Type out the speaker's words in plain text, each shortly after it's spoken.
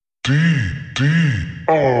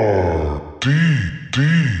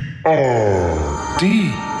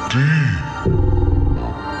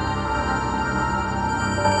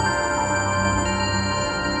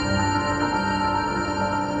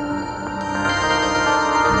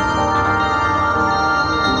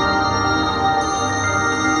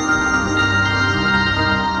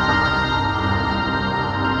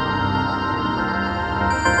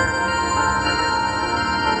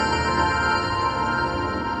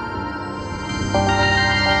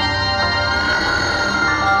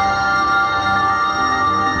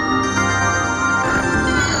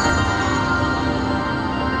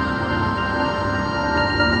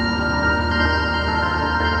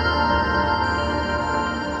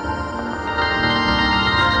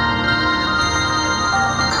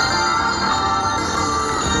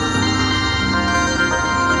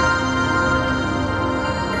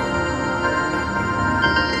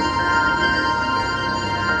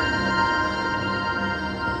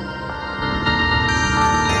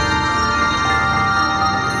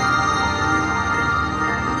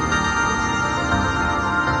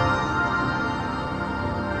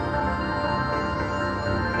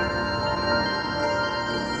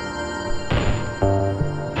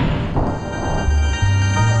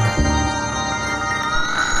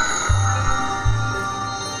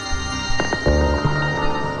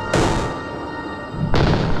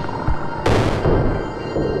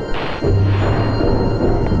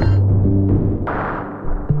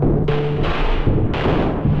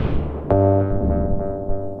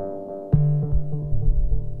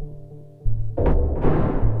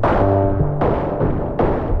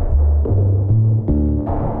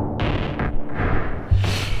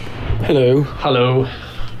Hello. Hello.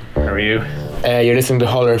 How are you? You're listening to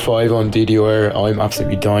Holler 5 on DDR. I'm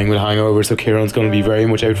absolutely dying with a hangover, so Kieran's going to be very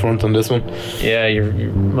much out front on this one. Yeah,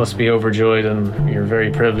 you must be overjoyed, and you're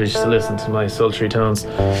very privileged to listen to my sultry tones.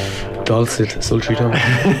 Dulcet, sultry tones.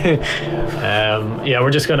 Yeah,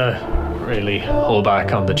 we're just going to really hold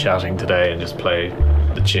back on the chatting today and just play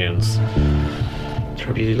the tunes.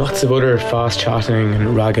 There'll be lots of other fast chatting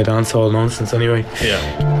and ragged dancehall nonsense anyway.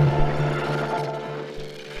 Yeah.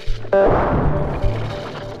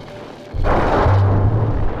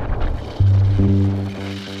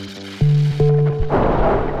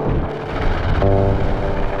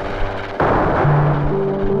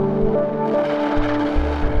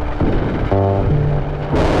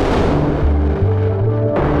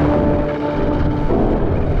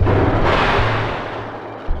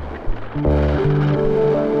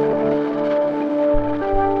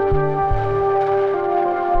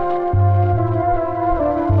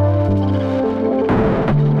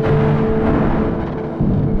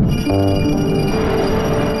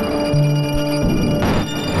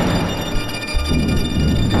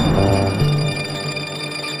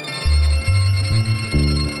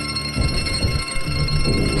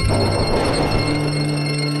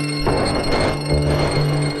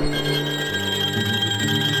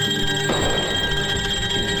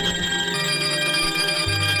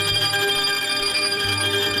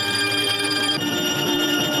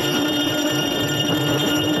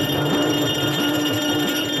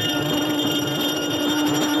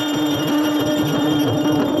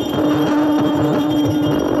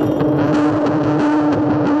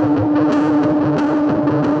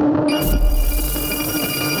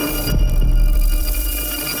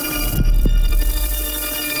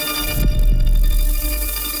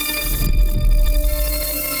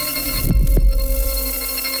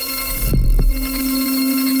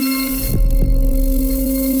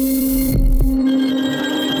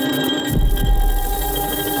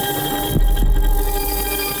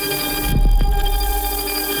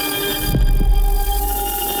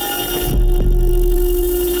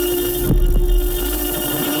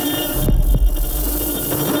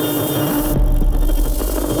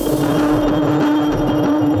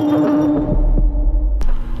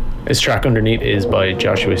 This track underneath is by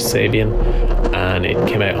Joshua Sabian, and it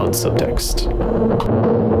came out on Subtext.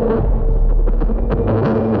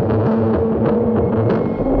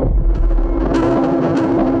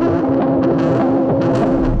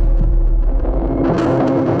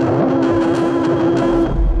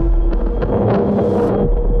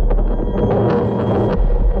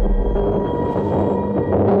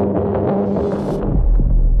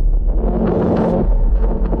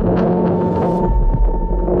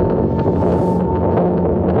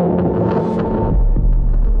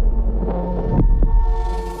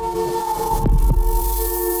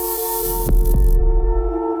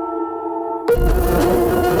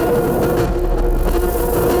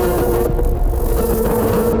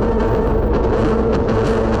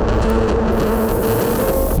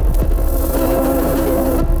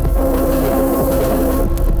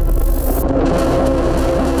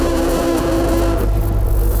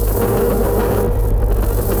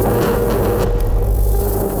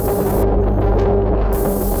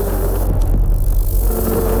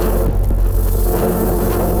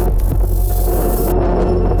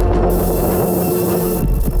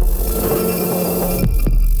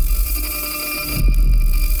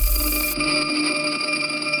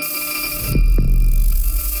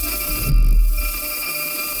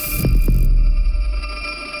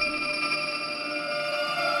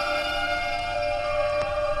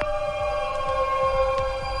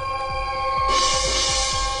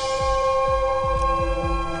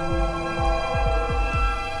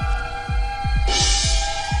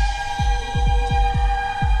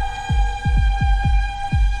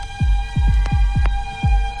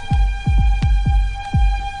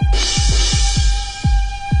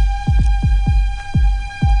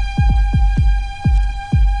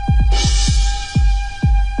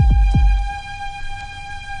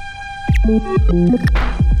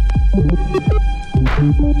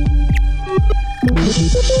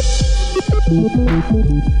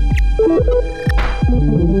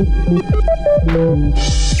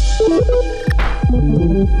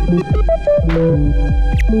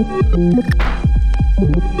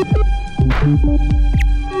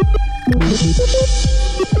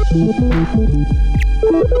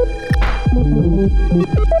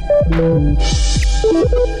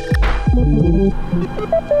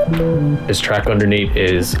 This track underneath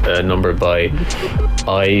is a number by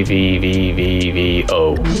IVVVVO.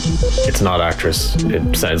 It's not actress.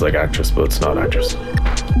 It sounds like actress, but it's not actress.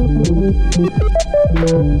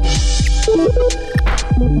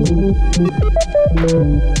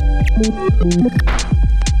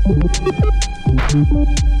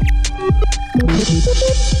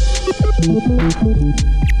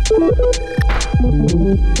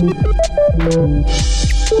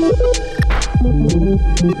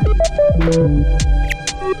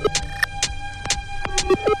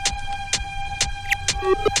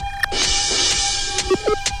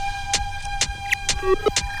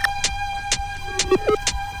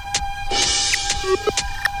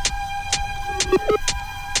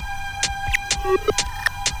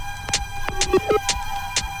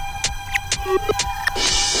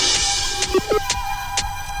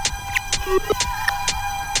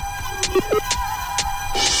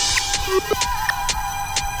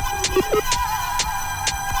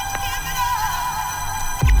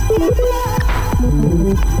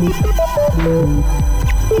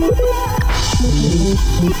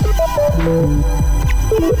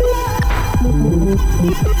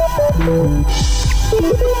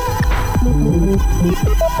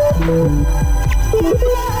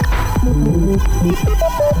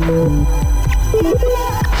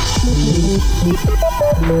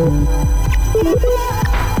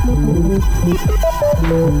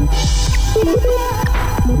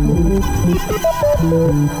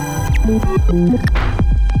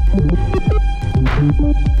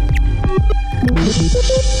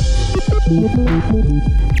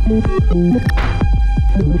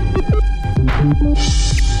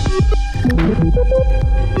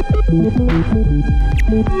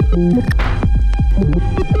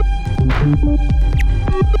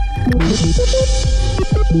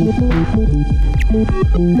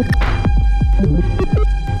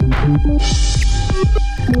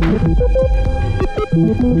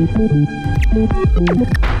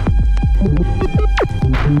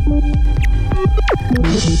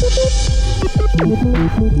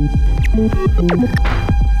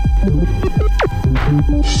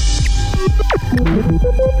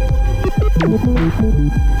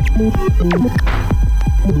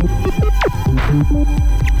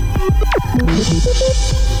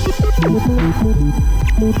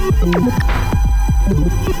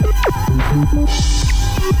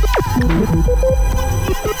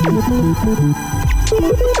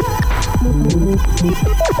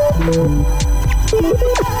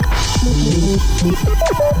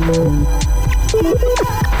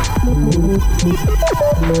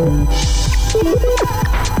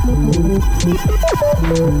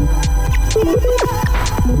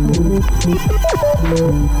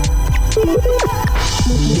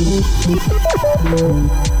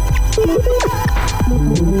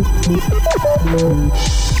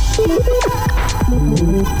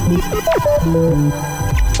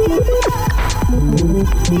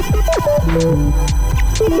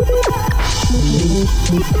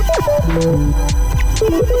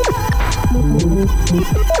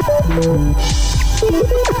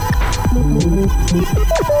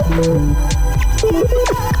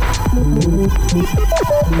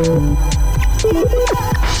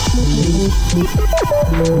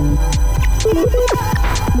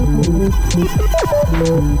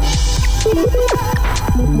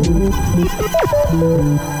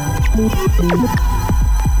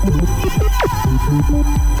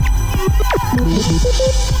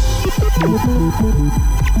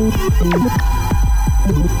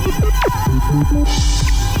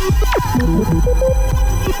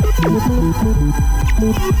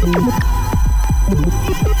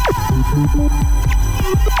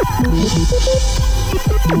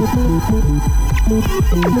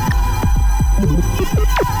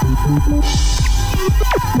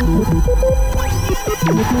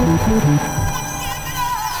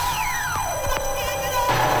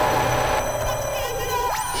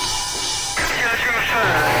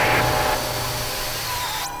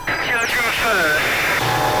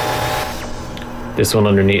 This one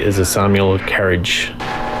underneath is a Samuel Carriage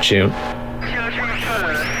tune.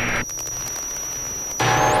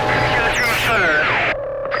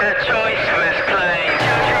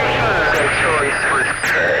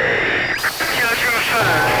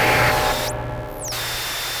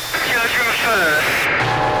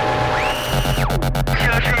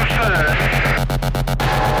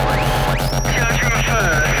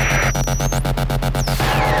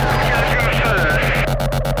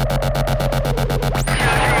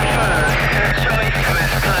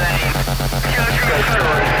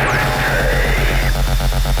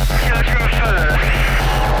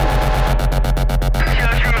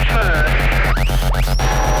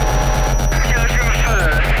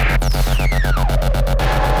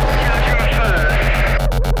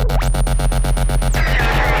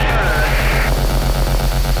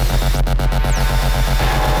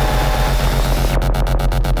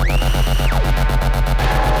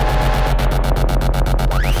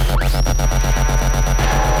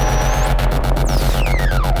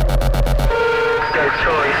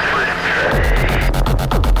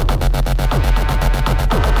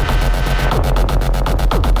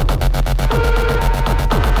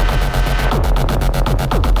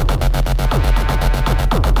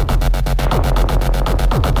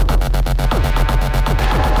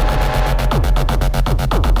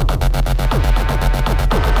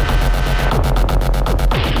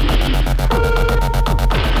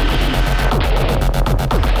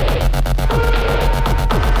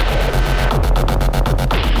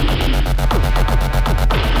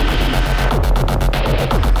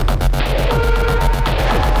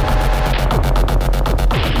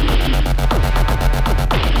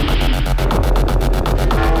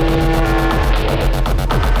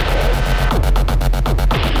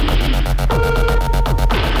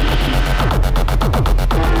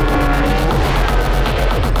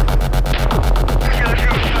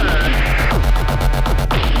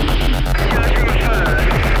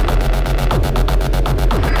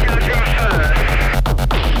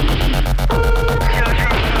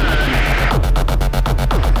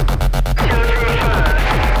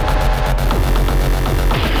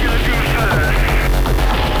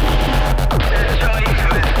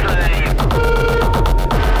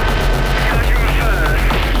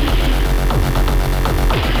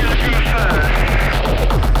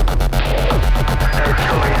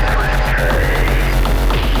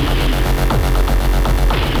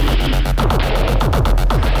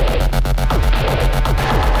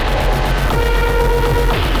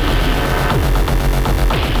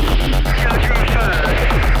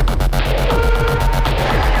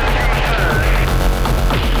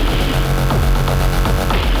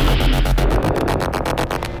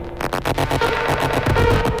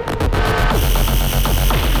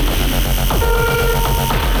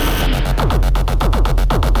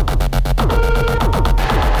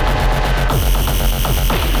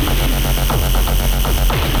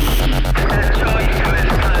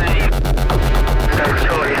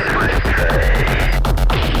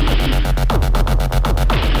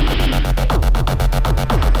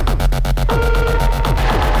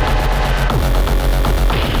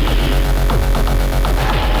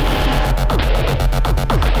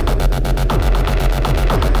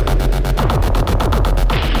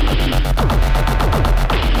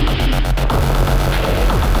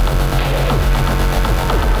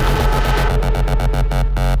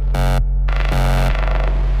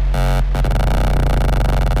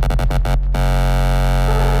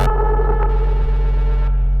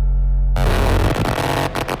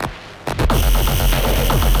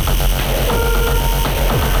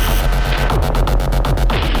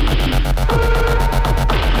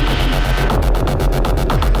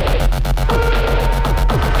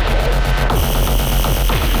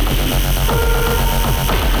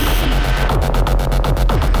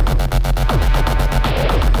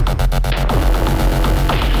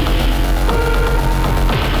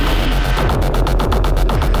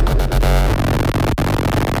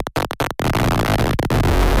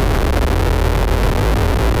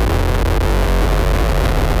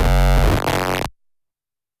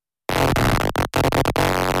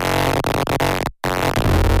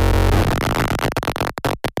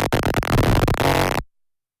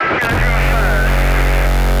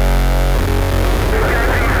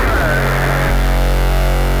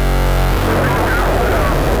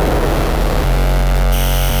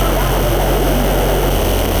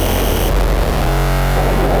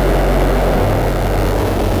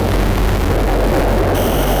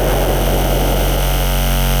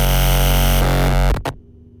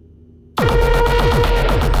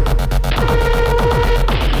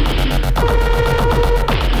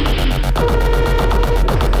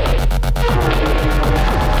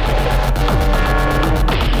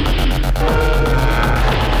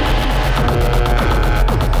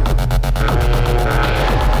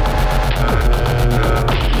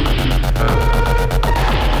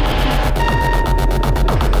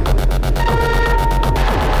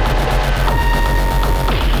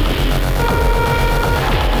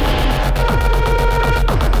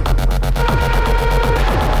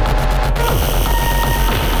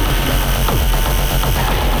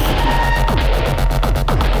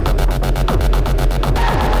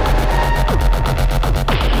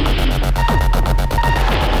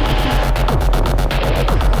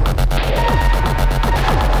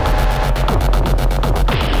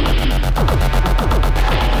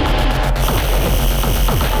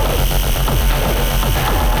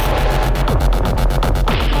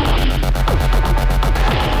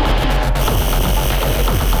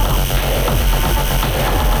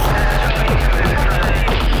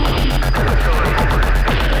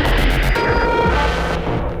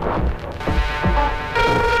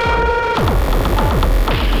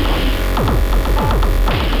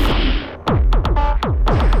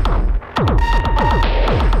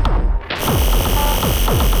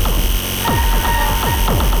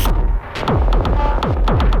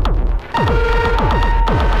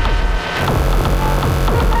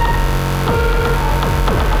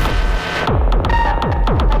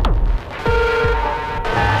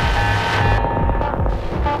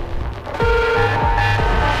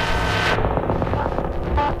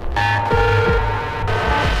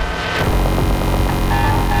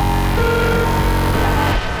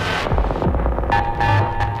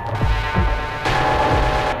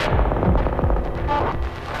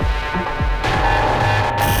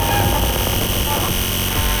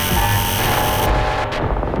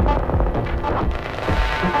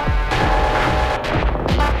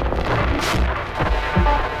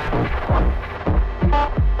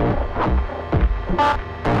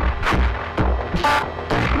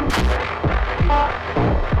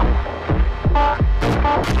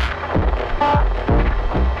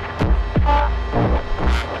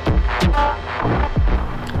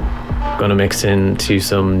 Gonna mix into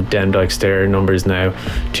some Dem Dyke Stair numbers now,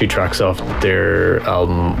 2 tracks off their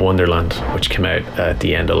album Wonderland, which came out at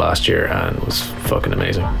the end of last year and was fucking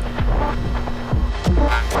amazing.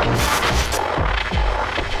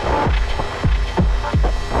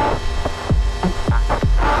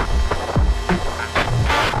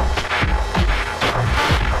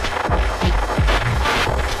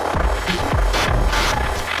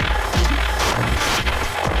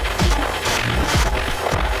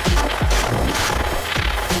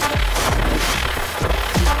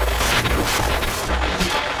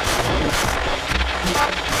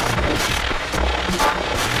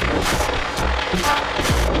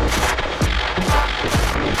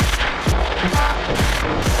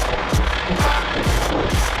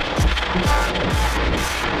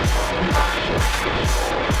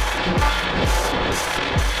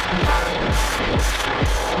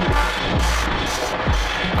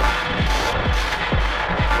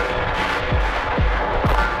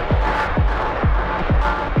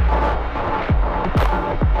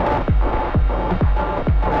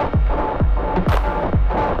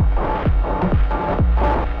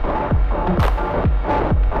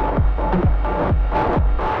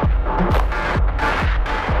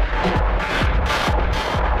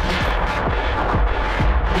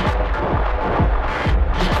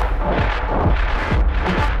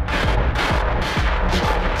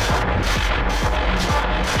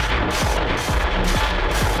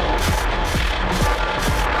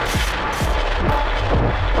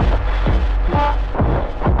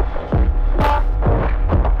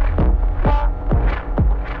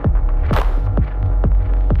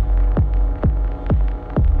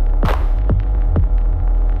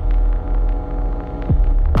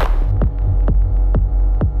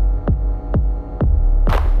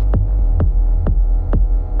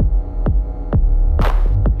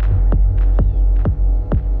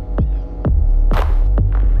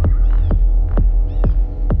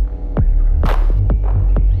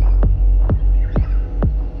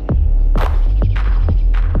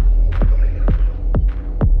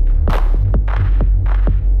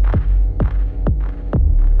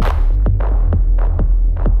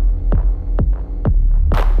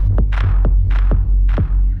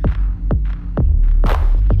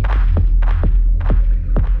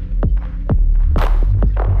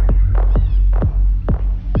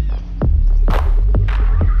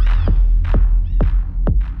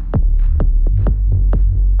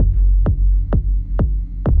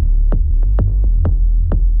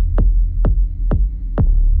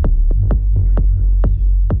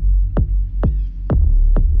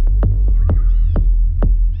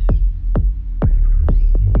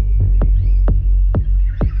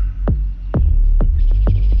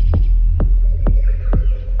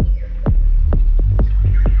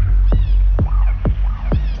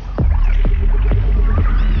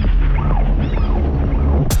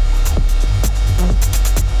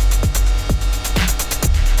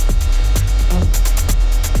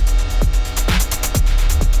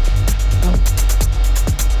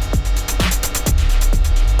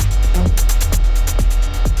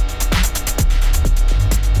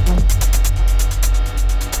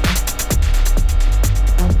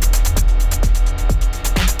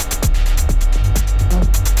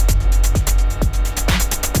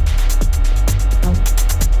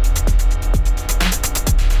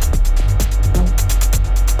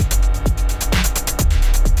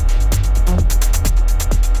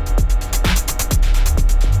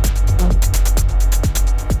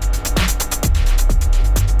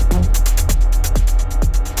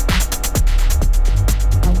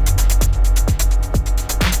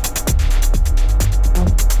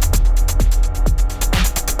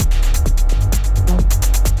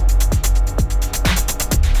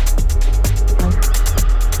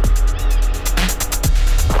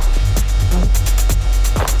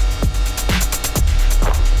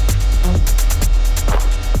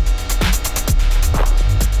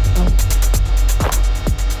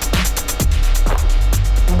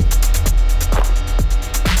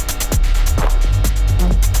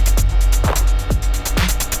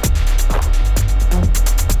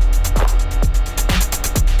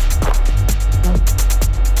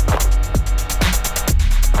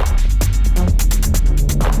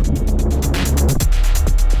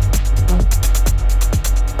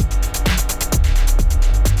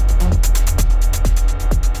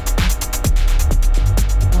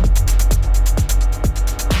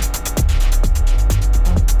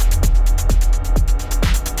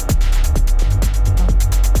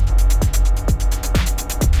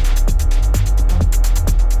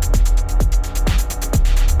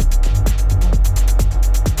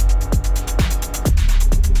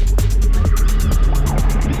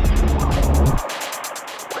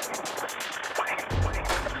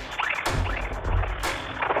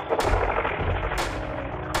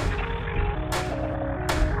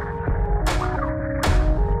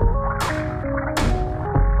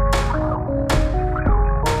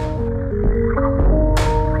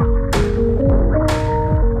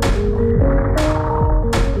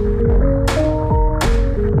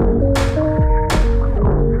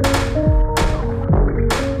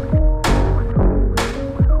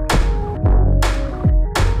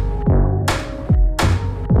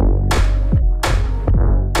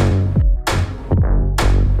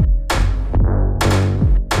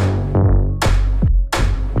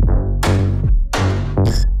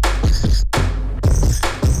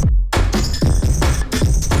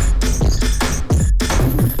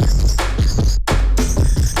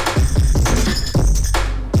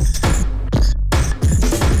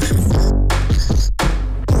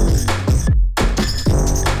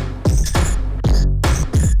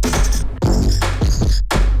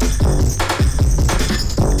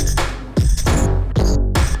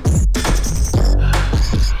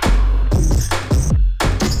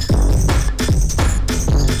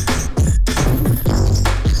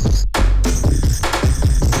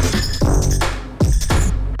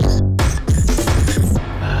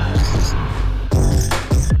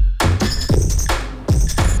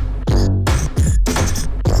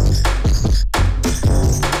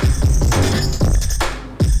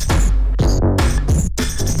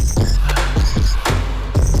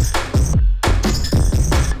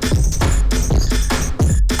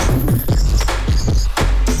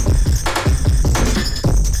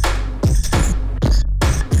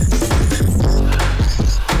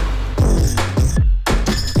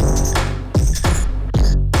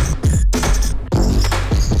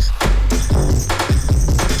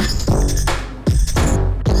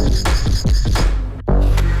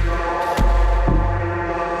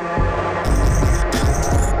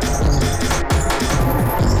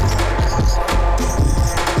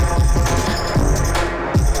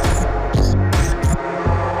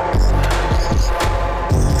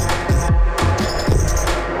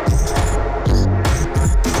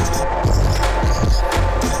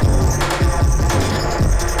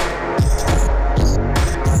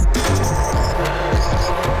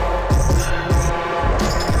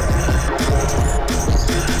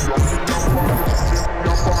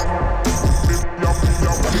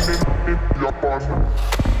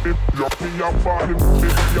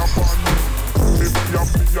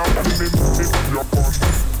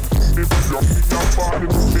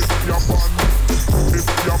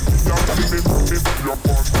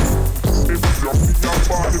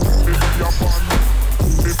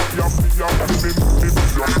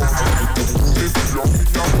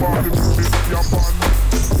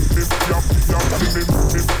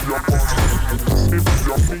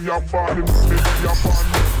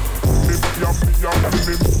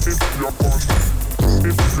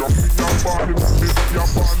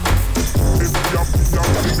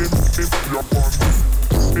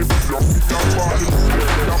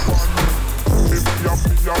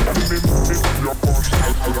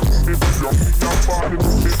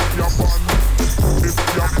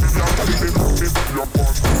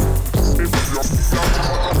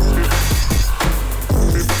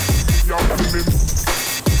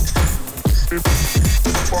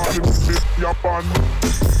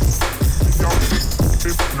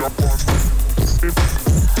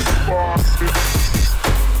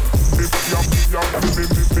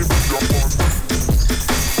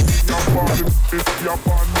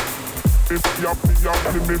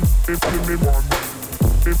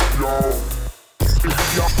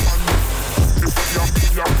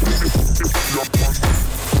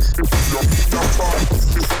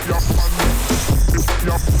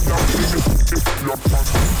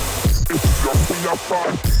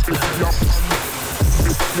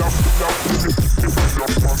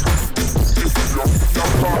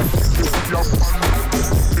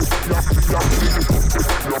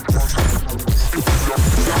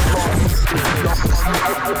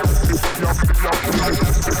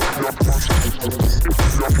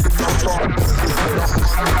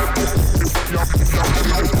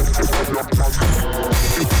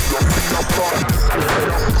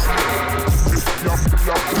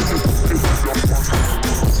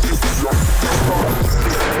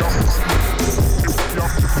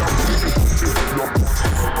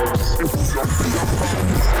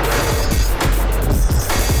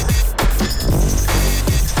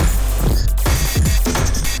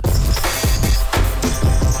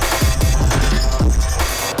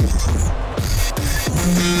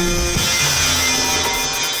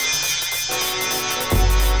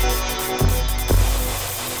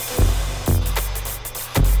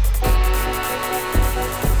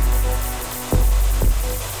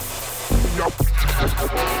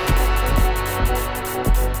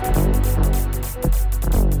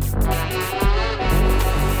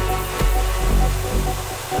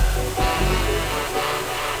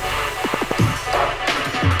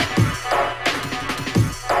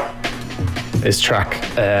 This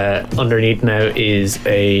track underneath now is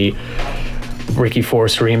a Ricky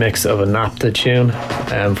Force remix of a Napta tune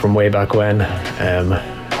from way back when.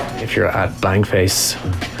 If you're at Bangface,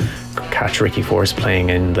 catch Ricky Force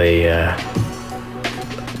playing in the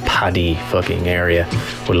Paddy fucking area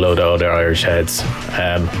with a load of other Irish heads.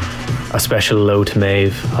 A special hello to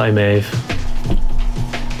Maeve. Hi Maeve.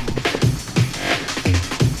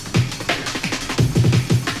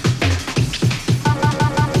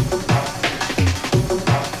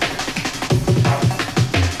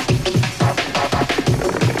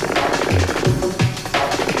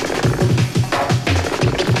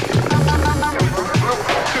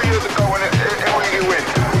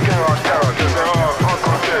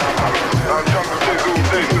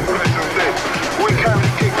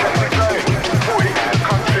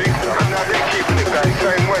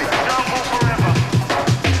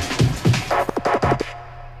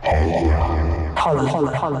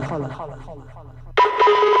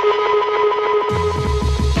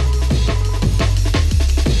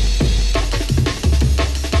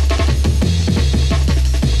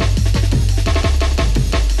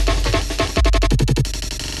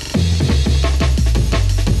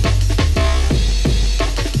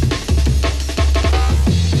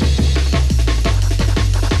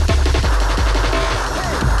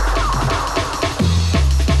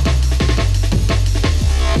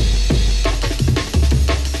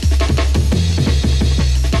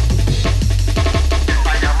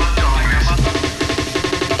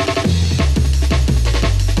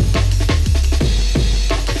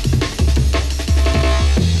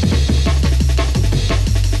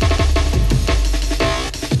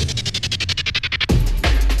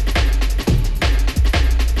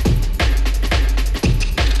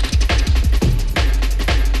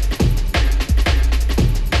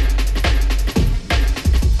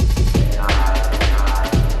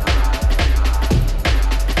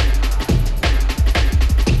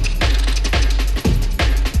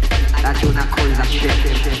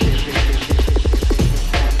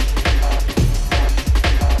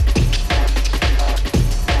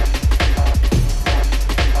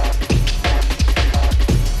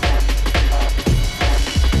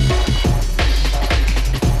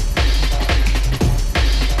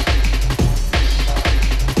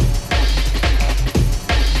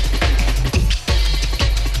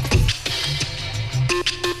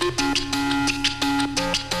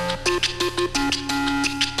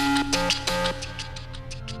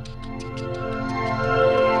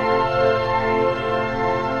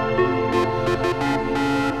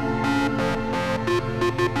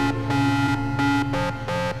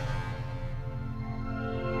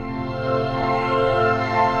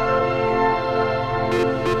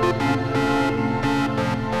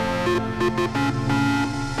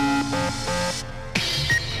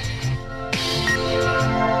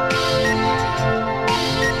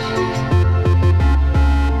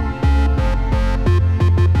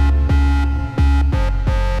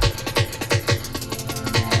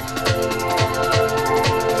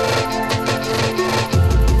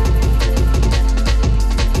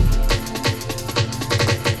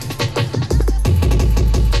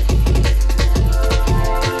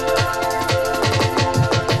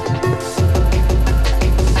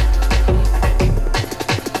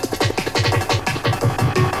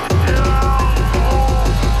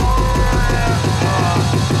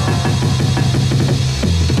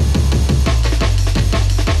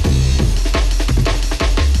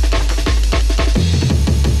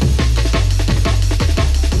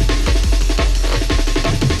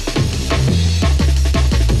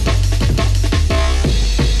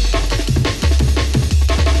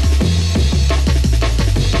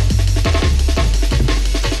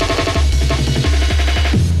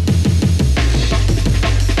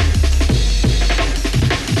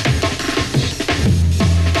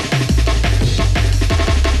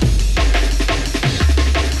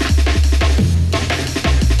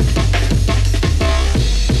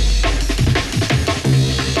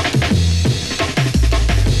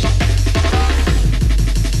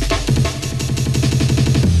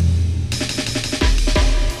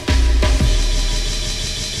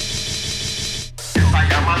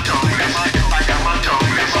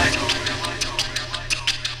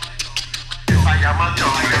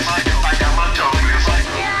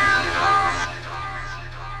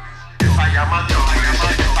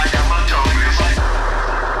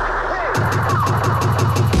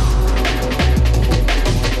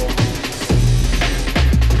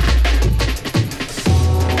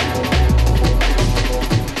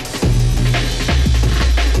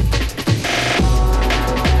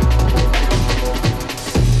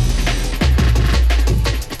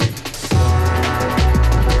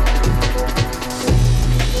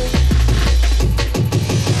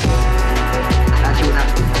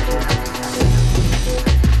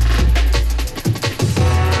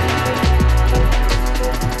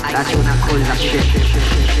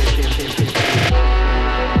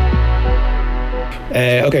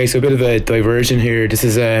 Okay, so a bit of a diversion here. This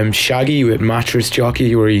is Shaggy with Mattress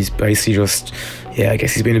Jockey, where he's basically just, I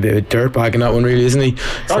guess he's been a bit of a dirtbag in that one, really, isn't he?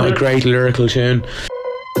 It's not a great lyrical tune.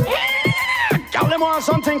 Tell them all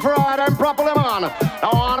something for all them properly, man. Now,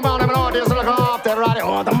 on about them, know this look after right.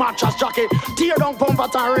 Oh, the mattress jockey. Tear down pump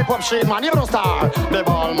at a rip up shit, man. You don't star. The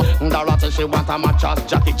ball, the ratty, she want a mattress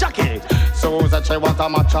jockey. Susan, she want a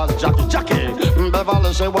mattress jockey.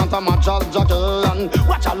 Beverly, she want a mattress jockey. And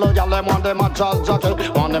watch a look, y'all want the mattress jockey.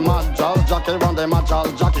 Want the mattress jockey, want the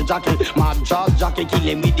mattress jockey. Mattress jockey, kill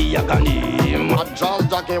him with the agony. Mattress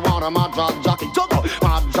jockey, want a mattress jockey.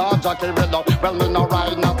 Mattress jockey, well, me no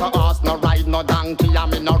ride, not a horse, no ride, no donkey, I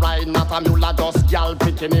me no ride, not a mule, just gal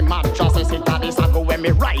picking in mattresses. It at this I go when me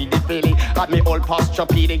ride it feeling. Got me old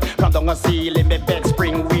posturepedic from down a ceiling, me bed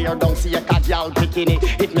spring weird, don't see a gal picking it.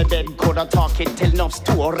 If me bed coulda talk it, tell enough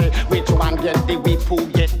story. Which one get the whip, who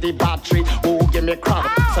get the battery? Who give me crab?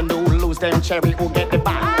 So no lose them cherry, who get the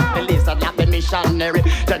back? The lizard like the missionary.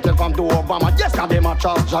 Take it from the Obama, yes, got the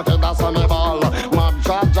mattress jockey, that's on me ball.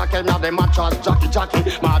 Mattress jockey, now the mattress jockey.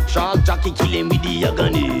 Mattress jockey, kill him with the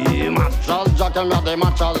agony. Mattress jockey, now the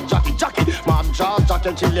mattress jockey. Mattress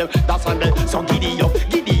jockey, kill him, that's on me. So giddy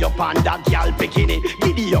up on that gal bikini.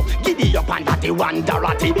 Giddy up on that the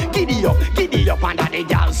Wanderati. Giddy up on that the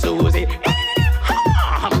gal Susie.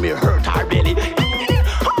 Me hurt her belly.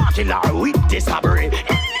 Kill her with this sabri.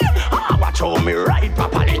 Watch how me ride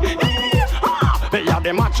properly. Yeah,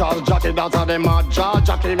 the mattress jockey, that's the mattress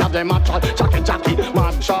jockey. Yeah, the mattress jockey.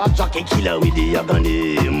 Mattress jockey, killer with the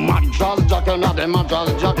agony. Mattress jockey, yeah, the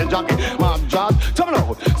mattress jockey. Mattress, tell me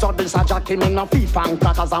now. So this a jockey, me no feed fan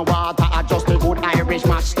crackers and water. I just a good Irish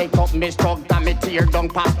match. Stick up me struck, and me tear down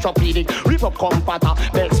past trapedic. Rip up comforter,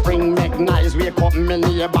 bed spring make nice. Wake up me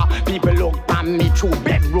neighbor. People look at me through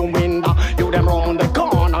bedroom window. You them round the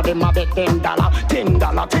corner, them a bet $10.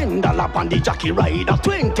 $10 on the jockey rider.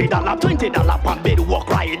 $20 on bed walk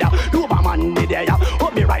rider. Doberman me there,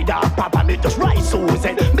 oh me rider, papa me just ride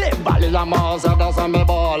Susan. Beverly Lamar said that's on me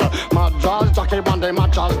ball. Mattress jockey, want the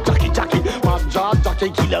mattress jockey. Mattress jockey,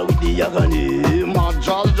 killer with the agony.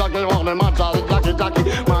 Mattress jockey, want the mattress jockey.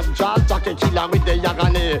 Mattress jockey, killer with the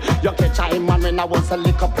agony. You catch I man when I was a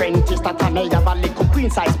little apprentice. That I may have a little queen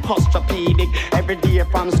size posturepedic. Every day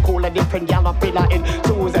from school a different yellow pillar in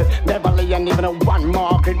Susan. Beverly and even a one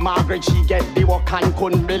Margaret, she get the walk and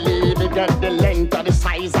couldn't believe it. Get the length of the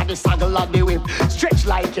size of the saddle of the whip. Stretch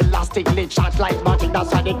like elastic, lit shot like magic.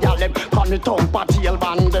 That's why they call them call me Tom Tail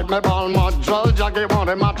bandit. Me ball mattress jockey, want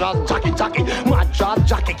a mattress jockey. Mattress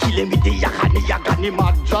jockey, kill him with the yakani.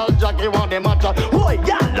 Mattress jockey, want a mattress. Oh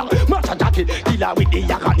yalla, mattress jockey, killer with the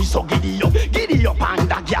yakani. So giddy up and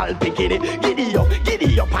the gal picking it. Giddy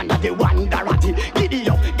up and the Wanderati. Giddy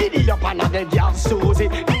up and the gal Susie.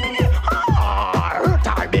 Hurt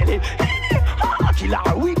her belly. Kill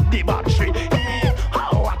her with the battery.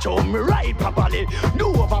 Watch how me ride properly. Do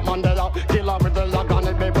over Mandela. Kill her with the log on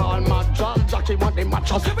it. Me ball mattress jockey, want the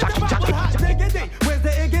mattress jockey. Where's the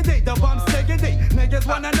iggity? The bump stickity. Niggas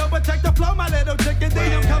wanna know but check the flow, my little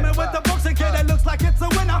chickadee. I'm coming with the books and kid that looks like it's a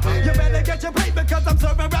winner. You better get your plate because I'm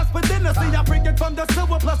serving raps for dinner. See, I'm freaking from the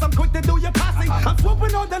sewer, plus I'm quick to do your posse. I'm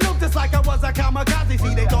swooping on the loop just like I was a kamikaze.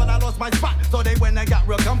 See, they thought I lost my spot, so they went and got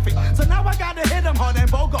real comfy. So now I gotta hit them hard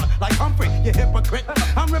and Bogart like Humphrey, you hypocrite.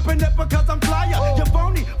 I'm ripping it because I'm flyer. You're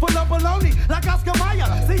phony, full of baloney, like Oscar Mayer.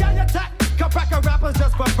 See how you attack? Cracker rappers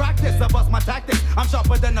just for practice. I bust my tactics. I'm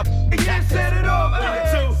sharper than a yeah, set it off.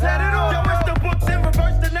 Set it off. Yo, it's the books in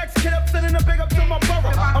reverse. The next kid up, sending a big up to my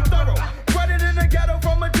borough. I'm thorough. Running in the ghetto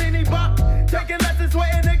from a teeny bop. Taking lessons,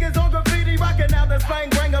 sweating niggas on graffiti. Rocking out the slang,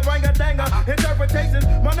 bring a danger. Interpretations.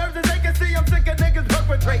 My nerves is they can see. I'm sick of niggas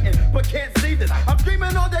perpetrating, but can't see this. I'm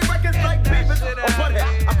screaming all day records like Beavis. Or Butthead.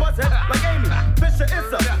 I bust head like Amy. Fisher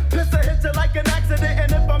Issa. Pisser hit you like an accident.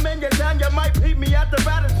 And if I'm in your town, you might peep me at the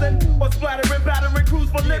Radisson. Or splattering, battering, crews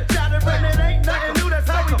for lip chattering. It ain't nothing new, that's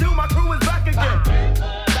how we do. My crew is back again.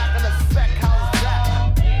 Back in the spec house,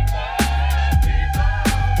 back. Back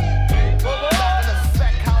in the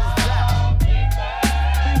spec house, back.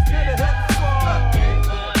 These niggas hit squad.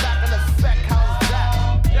 Back in the spec house, back.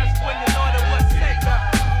 That's when you know that what's safe now.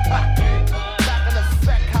 Back in the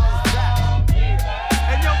spec house, back.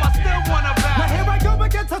 And yo, I still wanna back. Now here I go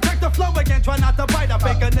again to take the flow again. Try not to bite. I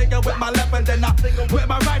fake a nigga with my left and then I with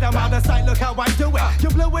my right. I'm out of sight, look how I do it. You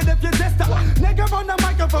blew it if you dissed her. Nigga on the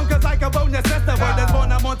microphone, cause I can bone your sister. Word is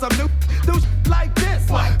born, I'm on some new do like this.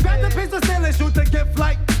 Grab the piece of steel and shoot the gift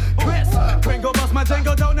like Chris. Pringle bust my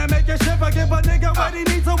jingle, don't and make you shiver. Give a nigga what he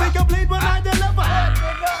needs so we can bleed when I deliver.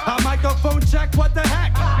 A microphone check, what the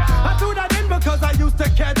heck? I threw that in because I used to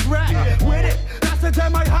catch rap with it. That's the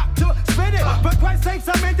time I hop to spit it. For Christ's sakes,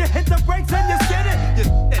 I'm in to hit the brakes and you skid it.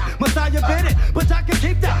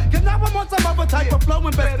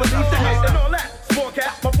 and best believe the hate and all that.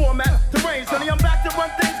 Forecast, my format, to range. Honey, I'm back to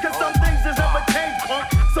run things, cause some things just never change,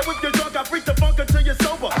 punk. So if you're drunk, I freak the funk until you're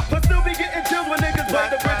sober. But still be getting chills when niggas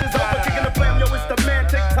break the bridges over. Kicking the flame, yo, it's the man.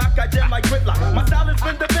 TikTok, I jam like gridlock. My style has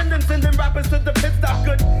been defending, sending rappers to the pit stop.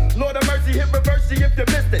 Good Lord of mercy, hit reverse if you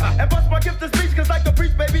missed it. And bust my gift of speech, cause like a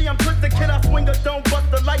preach, baby, I'm twisted. Kid, I swing a dome,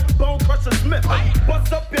 bust the light, bone crusher Smith.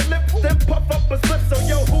 Bust up your lips, then puff up a slip. So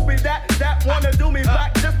yo, who be that? That wanna do me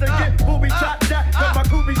back just to get booby shot that. Cause my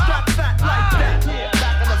crew be strapped fat like that. Yeah,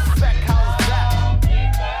 back in the spec house back.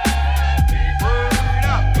 Word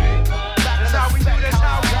up. That's how we do, that's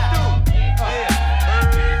how we do. Yeah,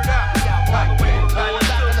 word up. Back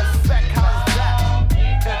in the spec house back.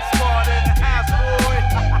 It's more than the ass boy.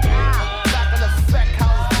 Back in the spec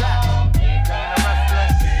house back. Down in the rest of that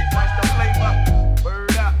shit, watch the flavor.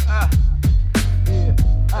 Word up,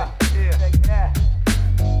 yeah.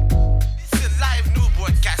 This is live new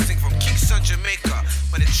broadcasting from Kingston, Jamaica.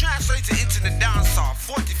 When it translated into the dancehall,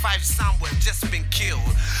 45 Samuel just been killed.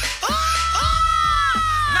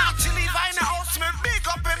 Now to leave I in the house, man. Big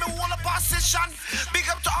up in the whole opposition. Big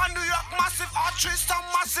up to our New York massive, our Tristan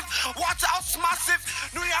massive, Waterhouse massive,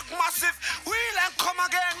 New York massive. We'll and come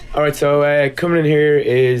again. Alright, so coming in here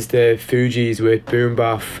is the Fugees with Boom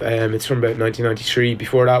Bap. It's from about 1993.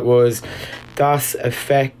 Before that was Das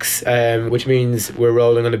Effects, which means we're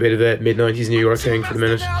rolling on a bit of a mid-90s New York thing for the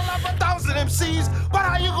minute. 1,000 MCs, but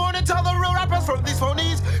how you gonna tell the real rappers from these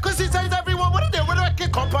phonies? Cause these days everyone wanna deal with a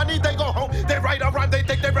record company. They go home, they write a rhyme, they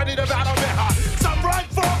think they're ready to battle me. Some rhyme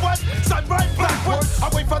forward, some rhyme backward. I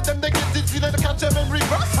wait for them to get dizzy, then to catch them in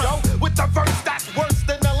reverse, yo. With the verse that's worse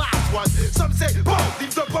than the last one. Some say, Bo,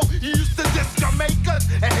 leave the boat, you used to diss Jamaicans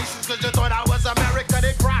and Haitians cause you thought I was America,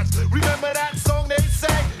 they crashed. Remember that song they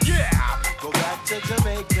say? Yeah, go back to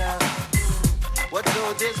Jamaica. What's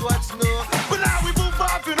new, this, what's new? But now we move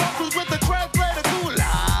on, you know, cruise with the translator cool.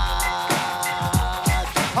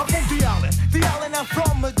 I'm from the island I'm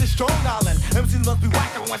from is the strong island. MCs must be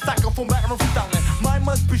whacking when cycle from back and freestyling. Mine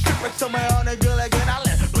must be shipwrecked somewhere on a good like an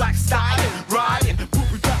island. Black styling, riding,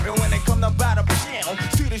 poopy trapping when they come to battle.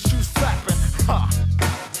 See the shoes flapping, huh?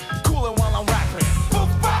 Coolin' while I'm rapping.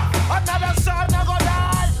 Boop bop, another song I go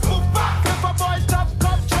die. Boop bop, if a boy tough,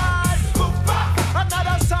 come try. Boop bop,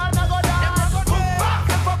 another song I go die. Boop bop,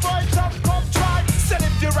 if a boy tough, come try. Said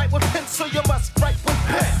if you write with pencil, you must write with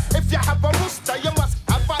pen. If you have a rooster, you must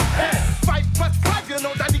have a pen. 5 + 5, you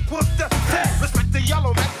know that equals to 10. Respect the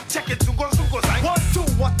yellow man, check it, zungo, like 1,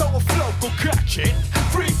 2, I throw a flow, go catch it.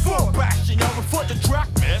 3, 4, bashing you before the track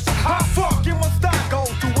miss. How far you must start, go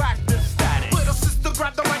to act this static. Little sister,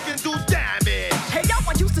 grab the mic and do damage. Hey yo,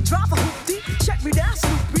 I used to drive a hoopty. Check me down,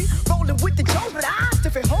 Snoopy. Rolling with the Jones, but I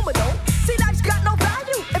different home alone. See, life's got no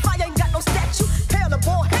value if I ain't got no statue. Hell, the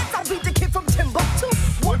ball heads, I'll beat the kid from Timbuktu.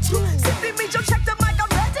 1, 2, simply means you check the mic,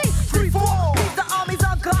 I'm ready. 3, 4, these the armies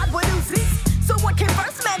of God with Uzis. So what came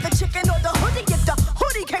first, man, the chicken or the hoodie? If the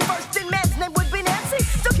hoodie came first, then man's name would be Nancy.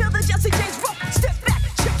 So kill the Jesse James rope, step back,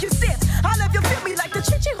 check your stance. I love you, feel me like the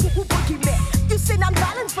chichi hoo boogie man. You say I'm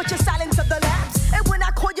balanced, but you're silence of the labs. And when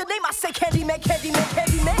I call your name, I say Candyman, Candyman,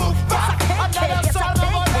 Candyman. Boop Yes, I bop, can, another yes, I song I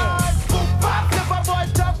go can. die. Boop bop, if a boy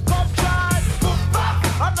tough, come try. Boop bop,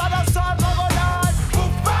 another song I go die.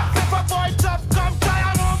 Boop bop, if a boy tough, come try.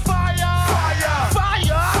 I'm on fire. Fire,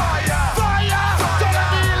 fire, fire, fire. Don't let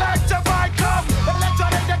me electrify, come.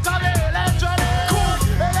 Electronic, they call it electronic. Cool.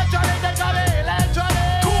 Electronic, they call it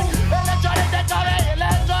electronic. Cool. Electronic, they call it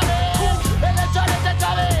electronic. Cool. Electronic, they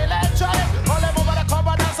call it electronic. All them over the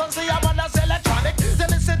cover dance and see I'm on that's electronic. Then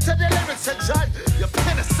listen to the lyrics and judge. You're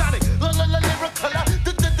Panasonic, lyrical,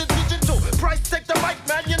 the digital. Price take the mic,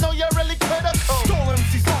 man. You know you're really critical. Stolen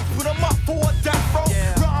MC songs, put 'em up for a death row.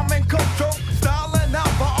 Rhyme and control, styling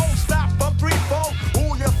out my own stop. I'm 3-4.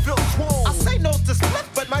 Ooh, you feel swole. I say no to split,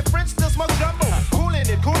 but my friends still smoke jumbo. Cooling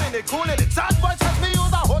it, cooling it, cooling it. Sad boys touch me,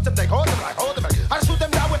 use I hold them like, hold them like, hold them like. I shoot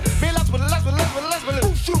them down with me, less with less, with less, with less, with less.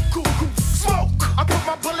 Ooh, shoot, cool, cool. Smoke. I put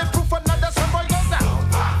my bulletproof, another son boy goes down.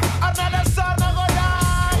 Another son I go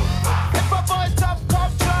die. If a boy tough,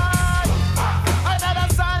 come try. Another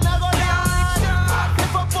son I go die.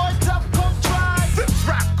 If a boy tough, come try. This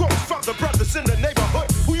rap goes from the brothers in the neighborhood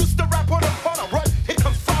who used to rap on the corner. Run, here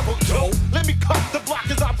comes Fabo Joe. Let me cut the block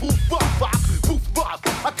as I poof bop, poof bop.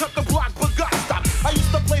 I cut the block, but God stop. I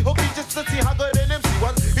used to play hooky just to see how good an MC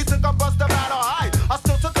was. He took a bust about a high. I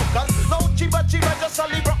still took a gun. No chiba, just a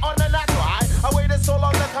Libra on the natural high. I waited so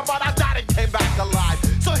long to come out, I died and came back alive.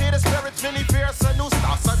 So here the spirits, many fierce, a new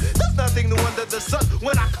star, son. There's nothing new under the sun.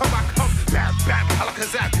 When I come, bam, bam,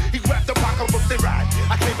 alakazam. He grabbed the pocketbook, they ride.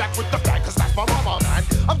 I came back with the bag, cause that's my mama, man.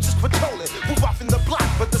 I'm just patrolling, move off in the block,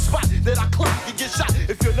 but the spot that I clock, you get shot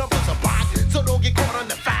if your numbers are blocked. So don't don't get caught on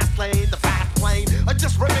the fast lane,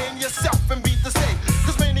 just remain yourself and be the same.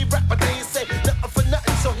 Cause many rappers they ain't say nothing for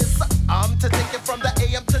nothing. So here's something to take it from the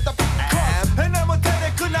AM to the PM. And I'ma tell they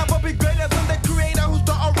could never be greater than the creator who's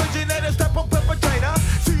the originator, step up perpetrator.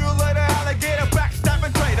 See you later, alligator,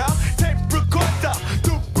 backstabbing traitor. Tape recorder,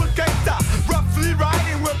 duplicator, roughly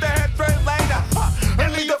riding with the head frame later.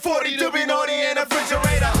 And leave the 40 to be naughty in the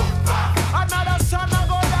refrigerator. Another son of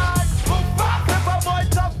a lie. If a boy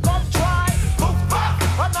tough, come try.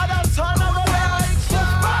 Another son of a lie.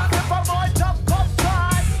 If a boy tough, come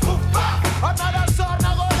try. Another son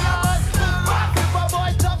of a lie. If a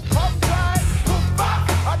boy tough, come try.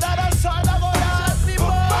 Another son of a lie.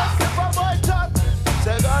 If a boy tough.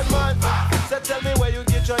 Say God man, say tell me where you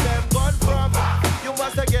get your damn gun from. You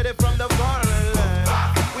must get it from the foreign land.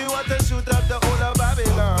 We want to shoot up the whole of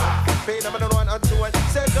Babylon. Pay number 1 and 2 and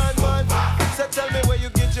second man. Say tell me where you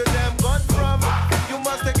get your damn gun from. You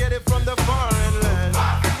must get it from the foreign land.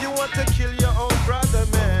 You want to kill your own brother,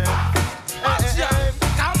 man.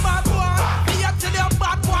 Come bad boy, here to the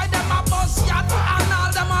bad boy, them a bust yacht. And all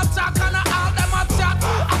them attack and all them attack.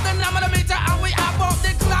 At the name of the meter and we above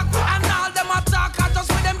the clock. And all them attack and just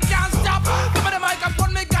with them can't stop. Give me the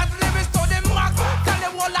microphone, me got lyrics to the max. Tell the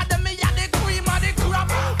whole of them me a the cream of the crop.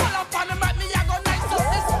 Pull up on the mic, me a go nice up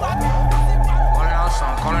this spot.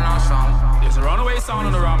 Calling our song. There's a runaway sound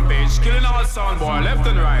on the rampage, killing all sound boy left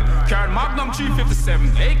and right. Carrying Magnum 357,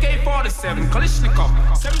 AK-47, Kalashnikov,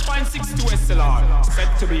 7.62 SLR,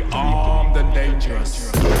 said to be armed and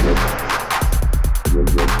dangerous.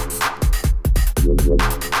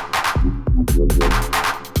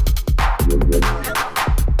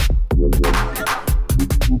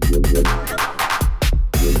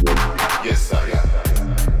 Yes, I am.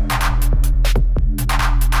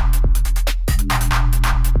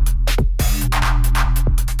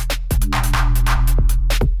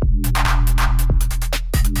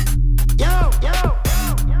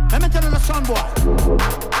 Let me tell you the son boy.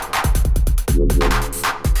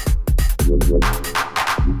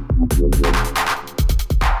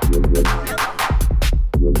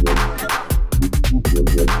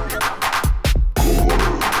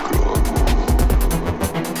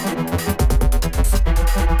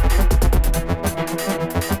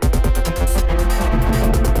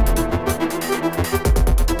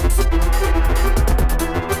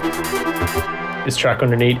 This track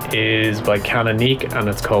underneath is by Canonique and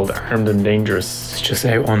it's called Armed and Dangerous. It's just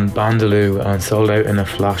out on Bandaloo and sold out in a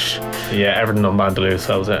flash. Yeah, everything on Bandaloo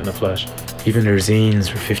sells out in a flash. Even their zines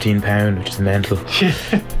for £15, which is mental.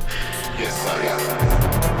 Yes, I am.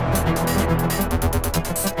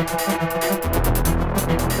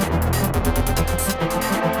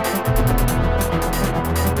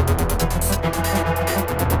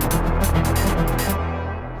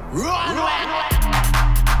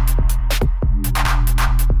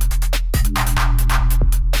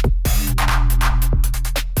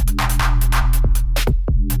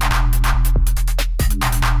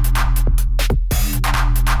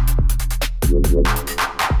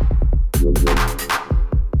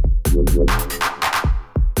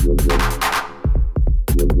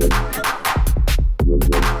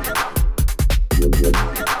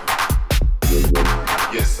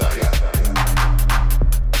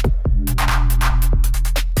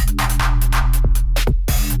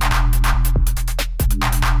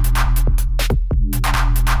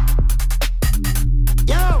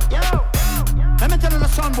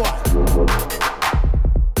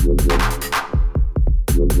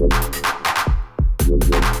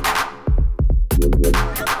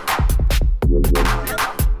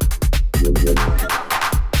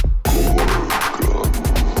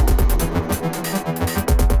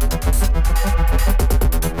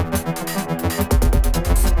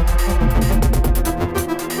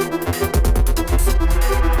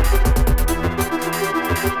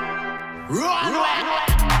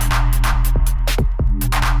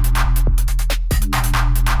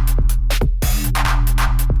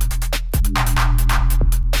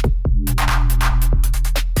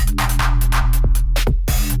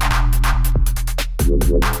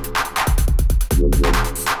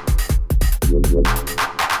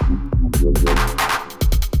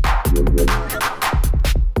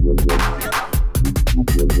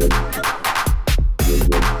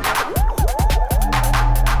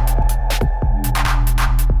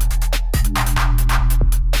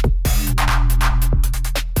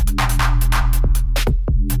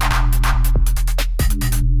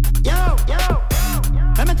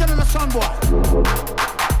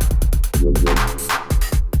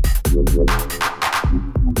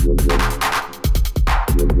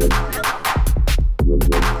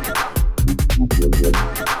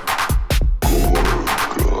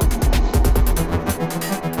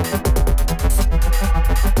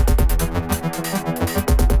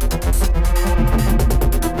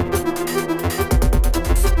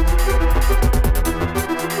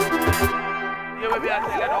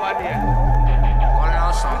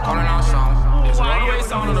 Calling out sound. There's a runaway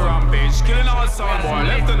sound on the rampage, killing all sound boy,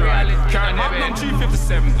 left and right. Carrying Magnum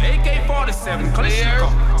 357, AK-47,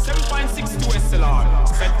 Kalashnikov, 7.62 SLR,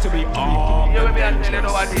 set to be all the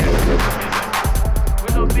dangerous. We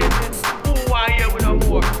no business, who are here with no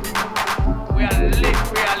more? We are lit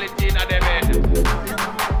reality in them head.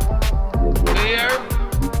 Clear?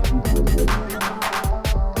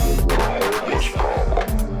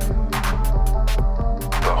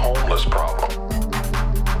 The homeless problem.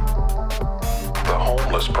 The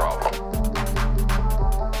homeless problem.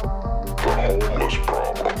 The homeless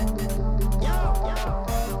problem.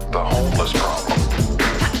 The homeless problem.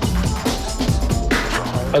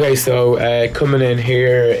 Okay, so coming in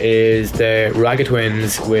here is the Ragged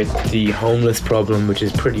Twins with the homeless problem, which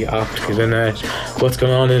is pretty apt given what's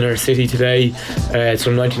going on in our city today. It's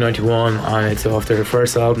from 1991 and it's off their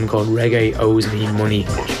first album called Reggae Owes Me Money.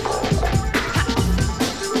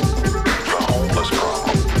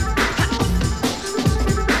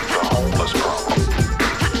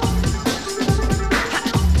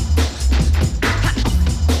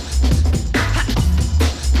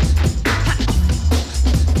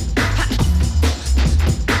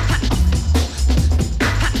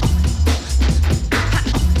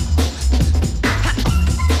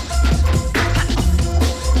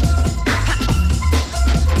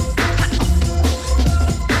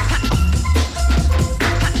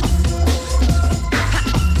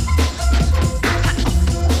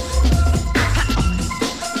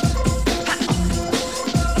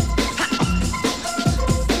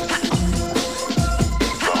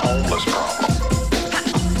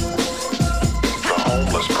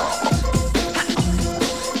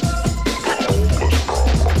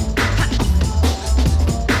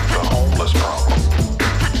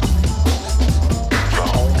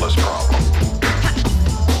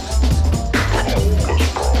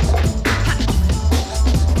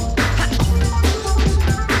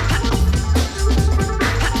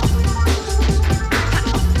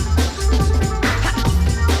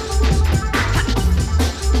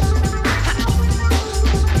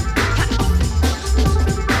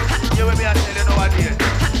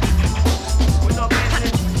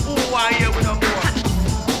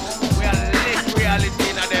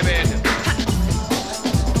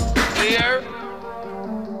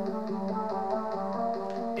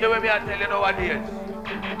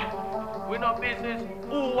 We no business,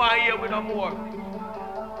 who are here with no more?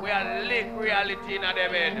 We are lick reality in them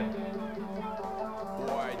head.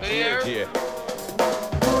 Clear?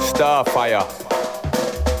 Starfire.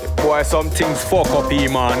 Boy, some things fuck up here,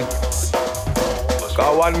 man.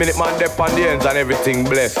 Got 1 minute, man, dep on the ends and everything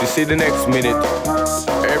blessed. You see the next minute,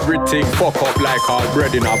 everything fuck up like all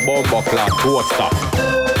bread in a bumbo clock toaster.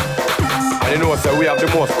 And you know, so we have the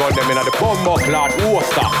most gun them in the bumbo clock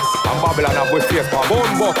toaster. And Babylon have with face for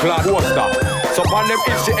bumbo clock toaster. So on them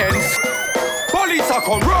itch the ends. Police are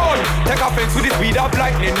come run. Take offense with the speed of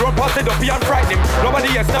lightning. Run past the dumpy and frighten him.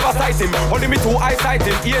 Nobody else never sight him. Only me two eyes sight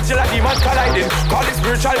him. Angel and demons colliding. Call it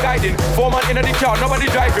spiritual guiding. 4 man in the car, nobody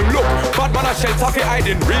driving. Look, bad man a shell taffy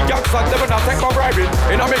hiding. Real gangsters never not take for bribing.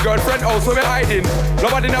 In a me girlfriend house where me hiding.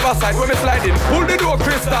 Nobody never sight where me sliding. Pull the door,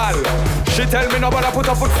 Crystal. She tell me nobody put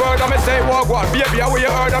a foot further. Me say walk one. Baby, how you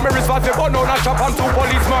heard? I'm responsible for no not shop and 2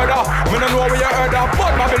 police murder. Me no know where you heard that.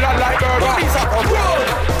 But Babylon like burger. Police are come run.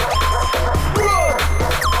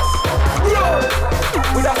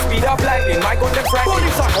 With a speed of lightning, my gun them frightening.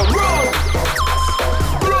 Police are come run.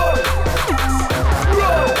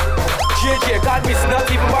 JJ God miss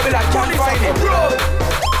not even Babylon can't find him. Run.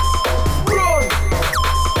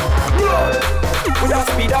 With a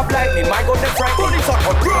speed of lightning, my gun them frightening. Police are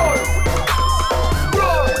come run.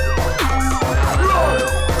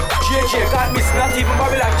 JJ God miss not even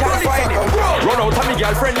Babylon can't find him. Run out of me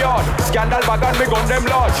girlfriend yard. Scandal bag and me gun them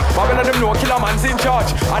large. Babylon them know killer man's in charge.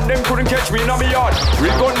 And them couldn't catch me in my yard.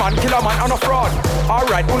 Real gun man, killer man and a fraud.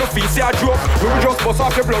 Alright, uno fee say a joke. We will just bust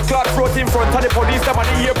off your blood clot throat in front of the police them at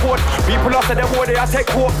the airport. People have said them what they are take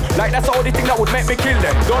hope. Like that's all the thing that would make me kill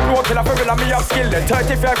them. Don't know killer for real and me have skill them.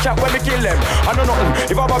 35 shot when me kill them. I know nothing,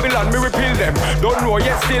 if I Babylon me repeal them. Don't know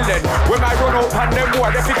yet still then. When I run out and them boy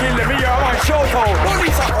they fi kill them. Me hear one shout out.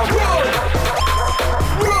 Police are come run.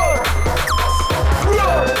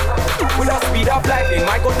 With a speed of lightning,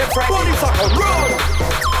 my gun them frightening. Police are come run.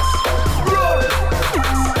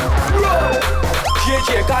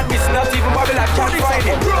 JJ God miss not even Babylon can't find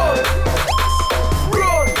him. Run.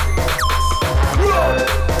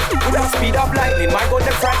 With a speed of lightning, my gun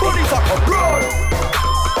them frightening. Police are come run.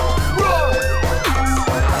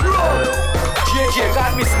 JJ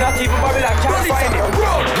God miss not even Babylon can't find him.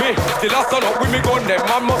 Me still a stand up with me gun them.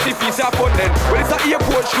 Man must see peace upon them. Well, it's a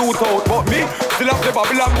airport shootout, but me still have the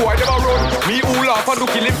Babylon boy never run. Me who laugh and do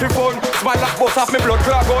kill him for fun. Smile like bust off me blood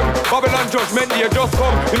clot gun. Babylon judgment day just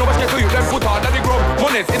come. You know what get to you, them put on the grum.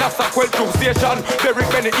 Money's in a Stockwell troop station. Derrick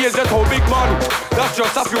Benny is just how big man. That's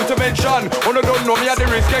just a few to mention. When you don't know me at the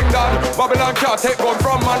risk gang down. Babylon can't take gun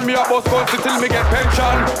from man. Me a bust guns till me get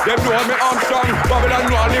pension. Them know me arm strong. Babylon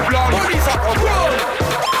know I live long. Police are come run.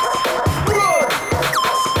 Run.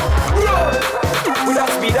 Run. With a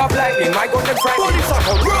speed of lightning, my gun them frightening. Police are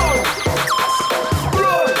come run.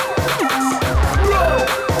 Run. Run.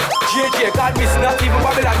 JJ can't miss not even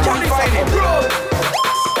Babylon can't find him. Run.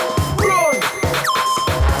 Run.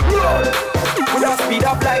 Run. With a speed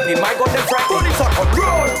of lightning, my gun them frightening. Police are come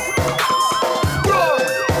run. Run.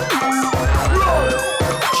 Run.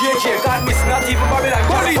 JJ can't miss not even Babylon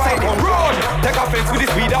can't find him. Run. Take offense with the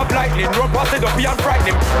speed of lightning. Run past the dumpy and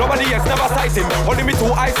frighten him. Nobody else never sight him. Only me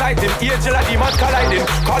two eyes sight him. Angel and demon colliding.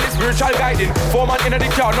 Call it spiritual guiding. 4 man in the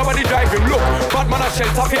car, nobody driving. Look, bad man a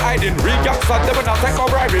shelter fi hiding. Real gangsters, they not take no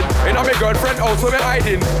bribing. In a me girlfriend house where me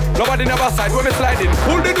hiding. Nobody never sight where me sliding.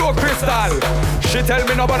 Pull the door, Crystal. She tell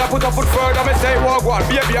me nobody put a foot further. Me say walk one.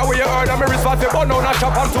 Baby, where you heard of me responsible. No, not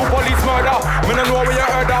shop on 2 police murder. Me no know where you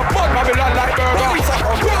heard of. But Babylon like burger.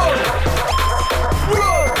 Run!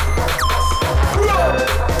 Run! Run!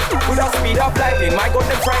 With a speed of lightning, my gun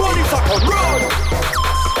them frightening. Police are come run!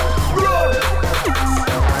 Run!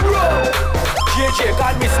 Run! JJ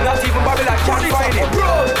can't miss not even Babylon can't find him.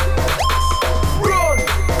 Run! Run!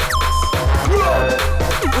 Run!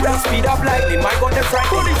 With a speed of lightning, my gun them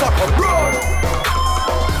frightening. Police are come run!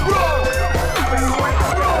 Run!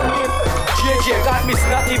 JJ can't miss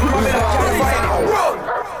not even Babylon can't find him. Run!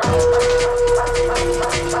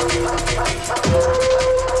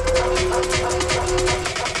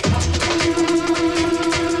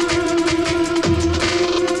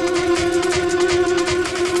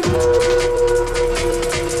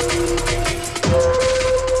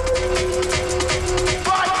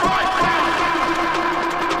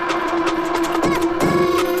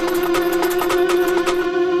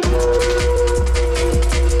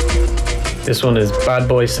 This one is Bad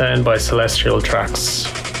Boy Sound by Celestial Tracks.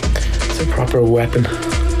 It's a proper weapon.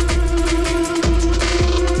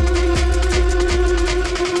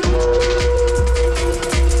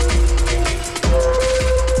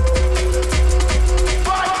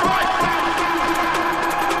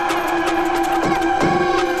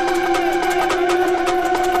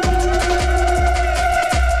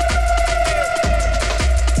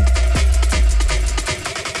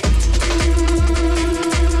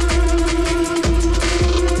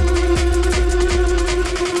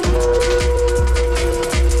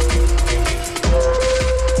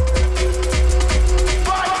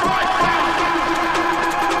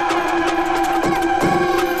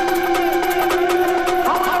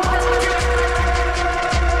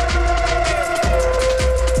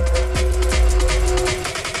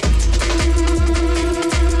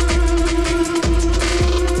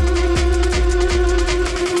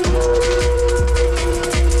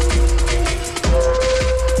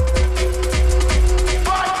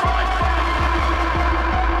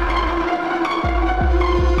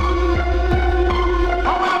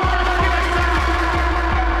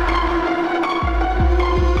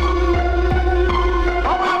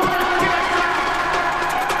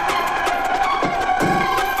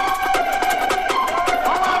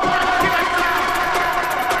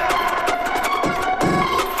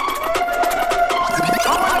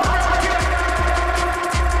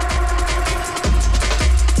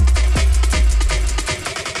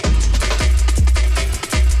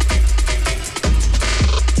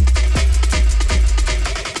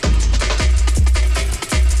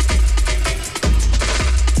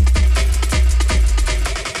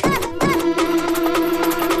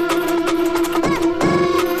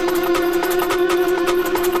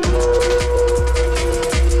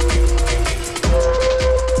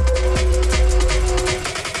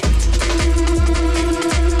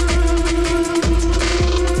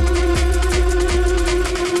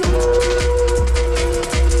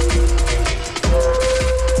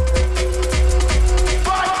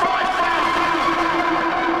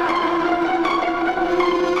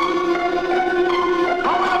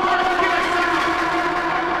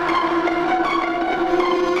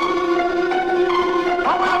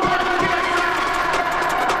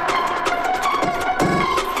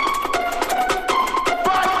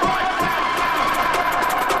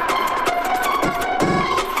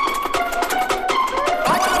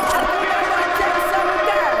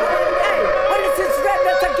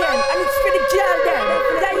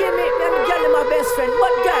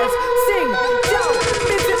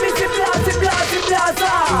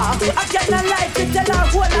 I cannot like to tell her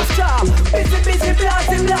whole a straw. Busy, blast,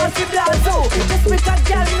 oh. Just make a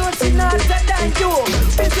girl know she not better than you.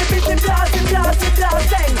 Busy, blast,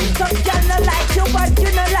 some girl not like you, but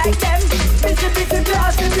you not like them. Busy,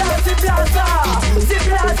 blast,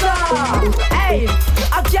 hey,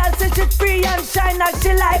 a girl says she's free and shine as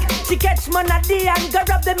she like. She catch man a day and go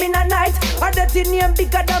rub them in a night. Her dirty name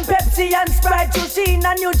bigger than Pepsi and Sprite. So she in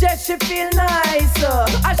a new dress, she feel nice.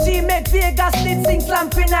 As she make Vegas need sing slam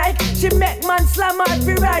for night. She make man slam hard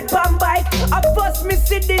fi ride pan bike. I first me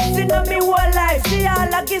see this in a me whole life. She all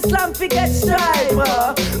like Islam fi get stripe.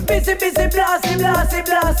 Busy, blast.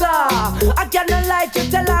 I cannot like you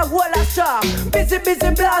tell her whole a shop. Busy,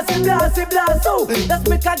 blast. Oh, that's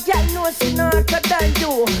make a girl know she not better than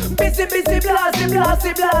you. Busy, blast.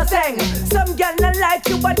 Some girl not like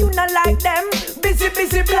you, but you not like them. Busy,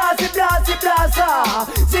 blast.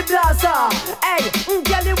 Hey,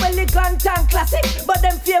 girl, you well content classic, but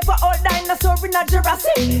them favor all dinosaur in a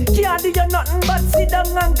Jurassic. Can't do you nothing but sit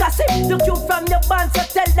down and gossip. Look you from your band, so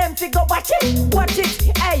tell them to go watch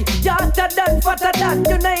it. Hey, you're hotter than, fatter than.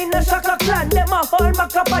 You know in a Shaka clan, them a whole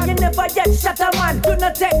macap and you never yet shut a man. You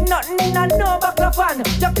not take nothing in a no backup fan.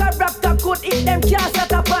 Your character could eat them can't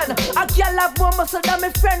set a pan. A girl have more muscle than my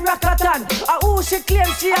friend Rakatan. Who she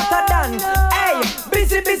claims she hotter than. Hey,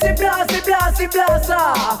 busy, blast.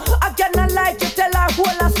 I cannot like you tell her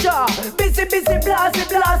whole a straw. Busy, blast.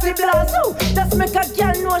 Ooh, just make a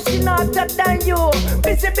girl know she not better than you.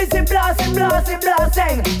 Busy, blast.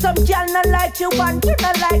 Some girl not like you and you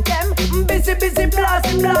not like them. Busy, blast.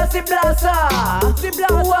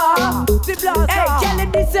 Hey, girl, you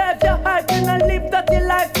deserve your hype. You not live dirty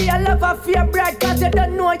life for your lover, for your bride. Cause you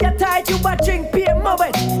don't know you're tight. You a drink, pay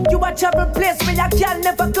mowing. You a travel place where your girl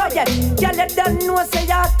never go yet. Girl, you don't know, say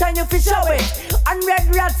your time you fi show it. And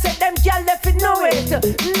red rat said them girl if you know it.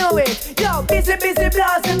 Yo, busy,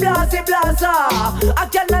 blast. I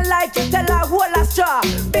cannot like you tell her whole a straw.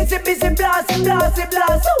 Busy, blast.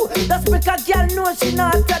 Ooh, that's make a girl know she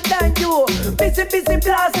not better than you. Busy,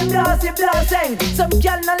 blast. Some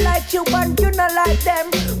girl not like you and you not like them.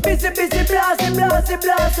 Busy, blast. Busy,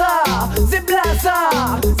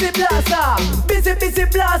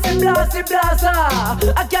 blast.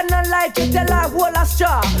 I cannot like you tell her whole a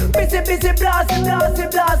straw. Busy, blast.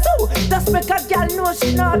 Ooh, that's make a girl know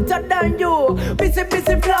she not better than you. Busy,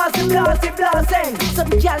 blast. Some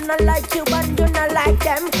girl not like you and you not like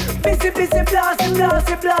them. Busy, blast.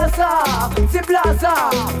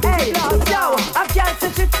 Hey, yo, a girl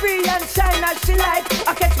says she's free and shine as she like.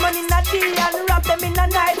 I catch man in a day and wrap them in a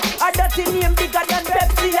night. Her dirty name bigger than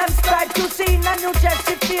Pepsi and Sprite. You see in a new dress,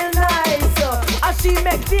 she feel nice. As she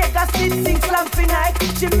make Vegas need sing slam for night.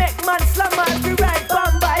 She make man slam and fi ride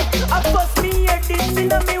pan bike. I first me hear this in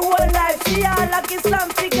me whole life. She all like Islam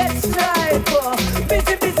fi get stripe.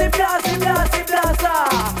 Busy, blast.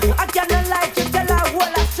 I cannot like you tell her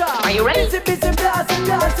whole a shop. Are you ready? Busy, blast.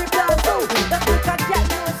 Oh, that's what I get.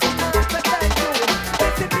 No, she not better than you.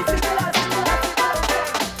 Busy, blast.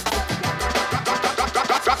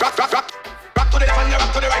 Rock to the left and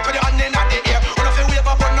rock to the right with your hand in the air. When I feel wave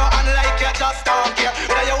up on no hand like you just don't care.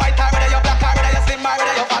 Whether you white or whether you black or whether you slim or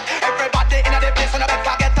whether you fat. Everybody in the place and I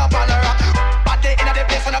better get up on the rock. Body in the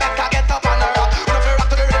place and I better get up on the rock. When I feel rock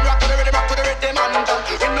to the rhythm and come.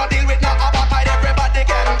 We no deal with no apartheid, everybody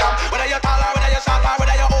can come. Whether you're tall or whether you're short or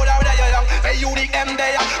whether you're old or whether you're young. Say you dig them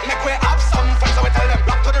there. Make we have some fun, so we tell them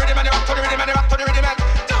rock to the rhythm and rock to the rhythm and rock to the rhythm and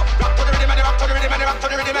rock to the rhythm and rock to the rhythm and rock to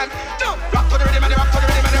the rhythm and rock to the rhythm and rock to the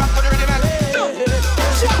rhythm and rock to the rhythm and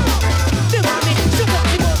the money,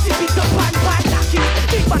 the most beat up and bad lucky.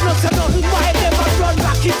 Big man looks at nothing, why never run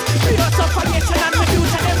back it. Because of formation and the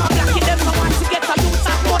future, them are black it. Them no want to get a loose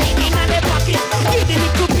of money in their pocket. Give them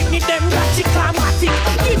it to picnic, them ratchet karmatic.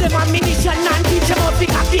 Give them ammunition and teach them how to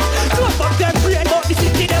hack it. Drop up them brain, but the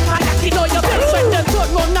city them are lucky. Know your best friend, them turn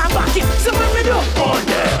round and back it. So when we do, burn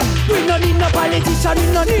them. We no need no politician, we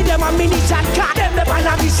no need them ammunition. Cause them the pan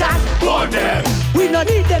a mission. burn them. We no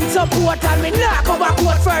need them support and we not go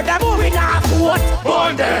backward furthermore we not vote.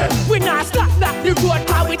 Burn them. We not stop back the road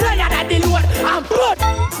cause we tired of the load and blood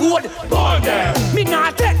food. Burn them. Me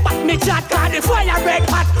not take back me chat cause the fire red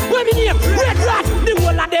hot. When me name red rat, the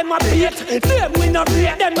whole of them a bait. Them we no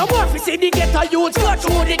break, them no more fi see the ghetto youths go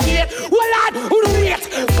through the gate. Well lad, who wait,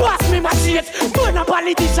 pass me my shit. Burn a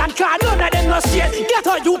politician cause none of them no straight.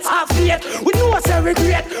 Ghetto youths have faith, we know say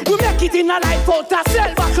regret. We make it in a life out of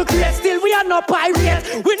self create. Still we are no pirate,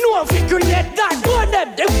 we know fi create that. Burn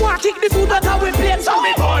them, they want kick the food out of we plate. So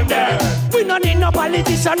we burn them. We no need no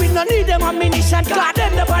politician, we no need them ammunition. Cause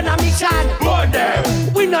them the pan a mission. Burn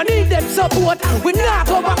them. We no need them support. We not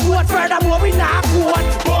go backward furthermore we not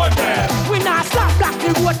vote. Burn them. We not stop black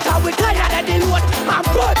the road cause we tired of the load. I'm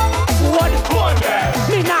good. One.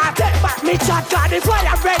 Me nah take back me chat, cause the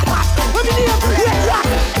fire red hot. When me name red rock.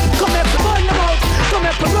 Come here, burn them out. Come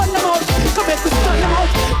here, run them out. Come here, stun them out.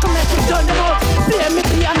 Come here, turn them out. Play me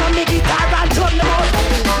piano, me guitar and turn them out.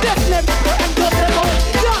 Left them and turn them out.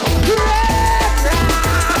 Yo, red rock.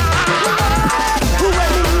 Who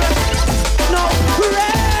are me? No,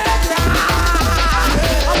 red rock.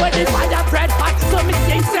 And when the fire red hot, so me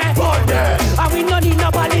say, burn them. And we no need no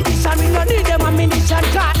politician, we no need them ammunition,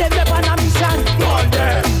 cause them up on a mission. Burn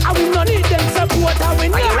them. And we no need them support, and we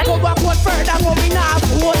not go backward further, but we not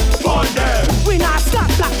vote. Burn them. We not stop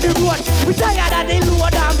block the road. We tired of the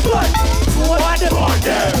load and burn. Burn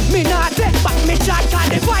them. Me not take back me chat, cause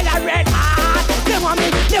the fire red hot. They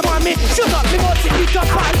want me, shut up, me must pick up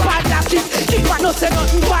all bad plastic. Keep on no say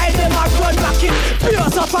nothing, why them a run back it. Pure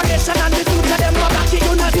operation and the future them a back it.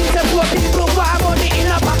 You know these them poor people who have money in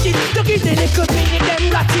a pocket. Look at the little thing in them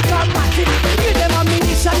ratchet and matchet. Give them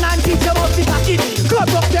ammunition and teach them how to back it. Club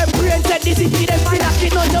up them brains, set the city them feel like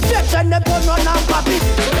it. No your flex and them gun run and pop it.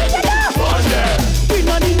 We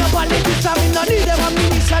no need no politician, we no need them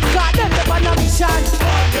ammunition, cause them on a mission.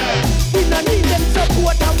 We no need them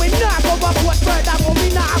support, and we not go backward further, but we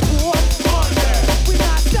not vote. We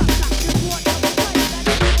not stop like the vote, and we fight like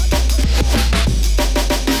the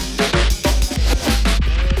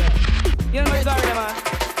You know it's already, man.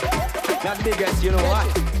 Not the biggest, you know what?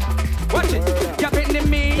 Watch it. You're pitting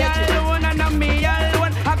me alone and me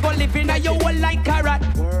alone. I go living a you all like a rat.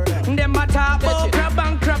 Them a talk about crab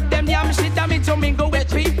and crab. Them yam shit and me to mingle with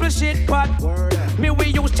people shit pot. Me we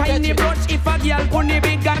use tiny brush if a girl pony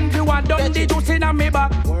big and you want done the juice in a me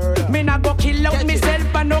back. Me not go kill out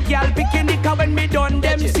myself and no girl picking it when me done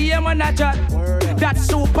them see him on a chat. That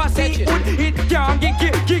super say good, it can't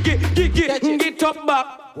get up back.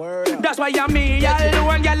 That's why I'm me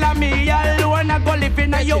alone, girl I'm me alone. I go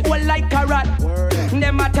living a you all like a rat.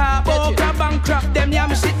 Them a talk about crab and crab. Them yam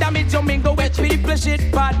shit that me to mingle with people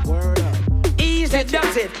shit pot. Easy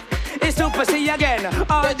does it. It's super see again.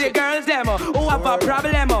 All the girls them who have a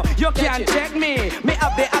problem, you can't check me. Me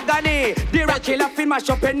have the agony. The rat killer fi mash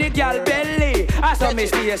up any girl belly. I saw me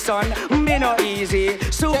stay son, me no easy.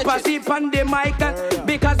 Super sip on the mic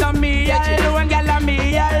because of me alone, girl I'm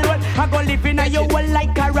me alone. I go live in a you all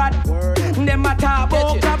like a rat. Them a talk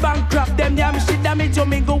about crab and crab. Them damn shit that me to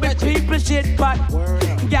mingle with people shit pot.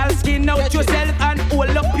 Girl skin out yourself and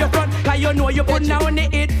hold up your front, cause you know you put down the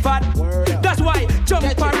it fat. That's why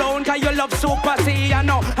jump around, cause you love super C, you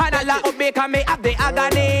know. And a lot of bacon me have the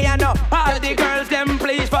agony, you know. All the girls them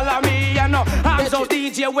please follow me, you know. I'm so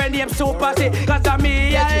DJ when them super C, cause I'm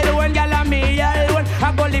me alone, girl I'm me alone.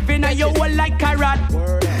 I go living a you all like a rat.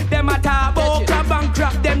 Them a talk about crab and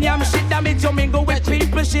crab. Them yam shit that me to mingle with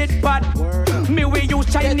people shit pot. Me we use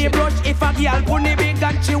tiny brush if a girl pony big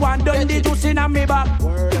and she want done the juice in a me back.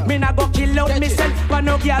 Me not go kill out myself, but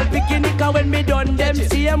no girl picking it when me done them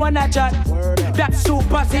see him on a chat. That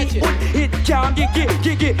super see it can't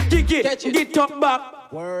get up back.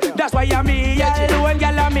 That's why I'm me alone,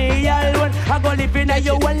 girl I'm me alone. I go live in a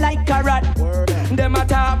you all like a rat. Them a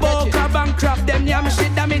talk about crab and crab. Them yam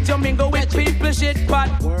shit that me to mingle with people shit pot.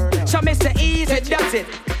 So me say easy, that's it.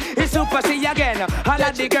 It's super see again. All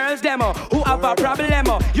of the girls them who have a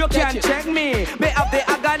problem, you can't check me. Me have the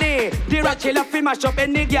agony. The rat killer fi mash up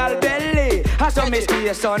any girl belly. I saw me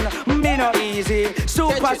stay son, me no easy.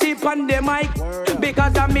 Super sip on the mic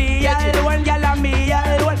because of me alone, girl I'm me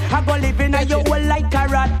alone. I go live in a you all like a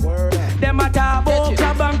rat. Them a talk about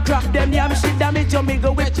crab and crab. Them yam shit that me to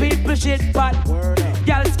mingle with people shit pot.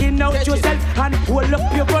 Girl skin out yourself and hold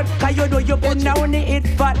up your front, cause you know you put down the it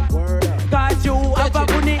fat. Cause you have a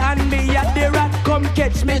bunny and me at the rat. Come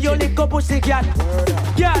catch me, you lick a pussy cat.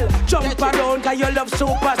 Girl, jump around cause you love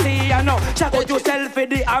super C, you know. Check out yourself in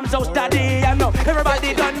the arms of study, you know.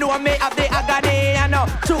 Everybody don't know me have the agony, you know.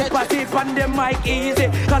 Super C on the mic easy,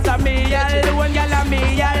 cause I'm me alone, girl I'm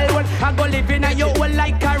me alone. I go live in a you all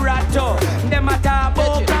like a rat, oh. Them a talk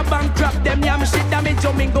about crab and crab. Them yam shit that me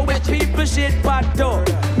to mingle with people shit pot, oh.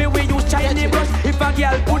 Me we use tiny brush if a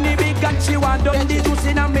girl pony big and she want done the juice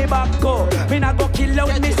in a me back, oh. Me not go kill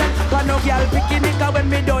out myself, but no girl picking it when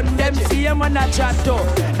me done them see him on a chat, oh.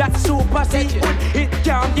 That super see it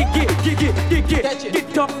can't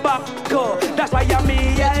get up back, oh. That's why I'm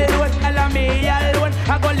me alone, I'm me alone.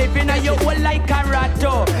 I go live in a you all like a rat,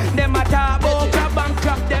 oh. Them a talk about crab and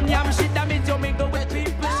crab. Them yam shit that me to mingle with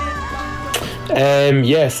people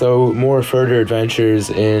shit. So more further adventures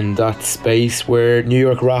in that space where New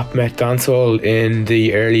York rap met dancehall in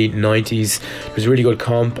the early 90s. There was a really good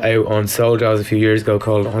comp out on Soul Jazz a few years ago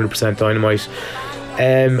called 100% Dynamite.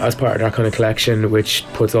 as part of that kind of collection which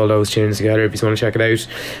puts all those tunes together if you want to check it out.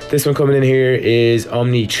 This one coming in here is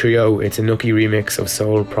Omni Trio. It's a Nookie remix of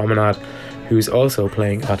Soul Promenade, who's also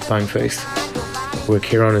playing at Bangface, where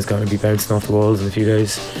Kieran is going to be bouncing off the walls in a few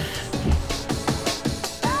days.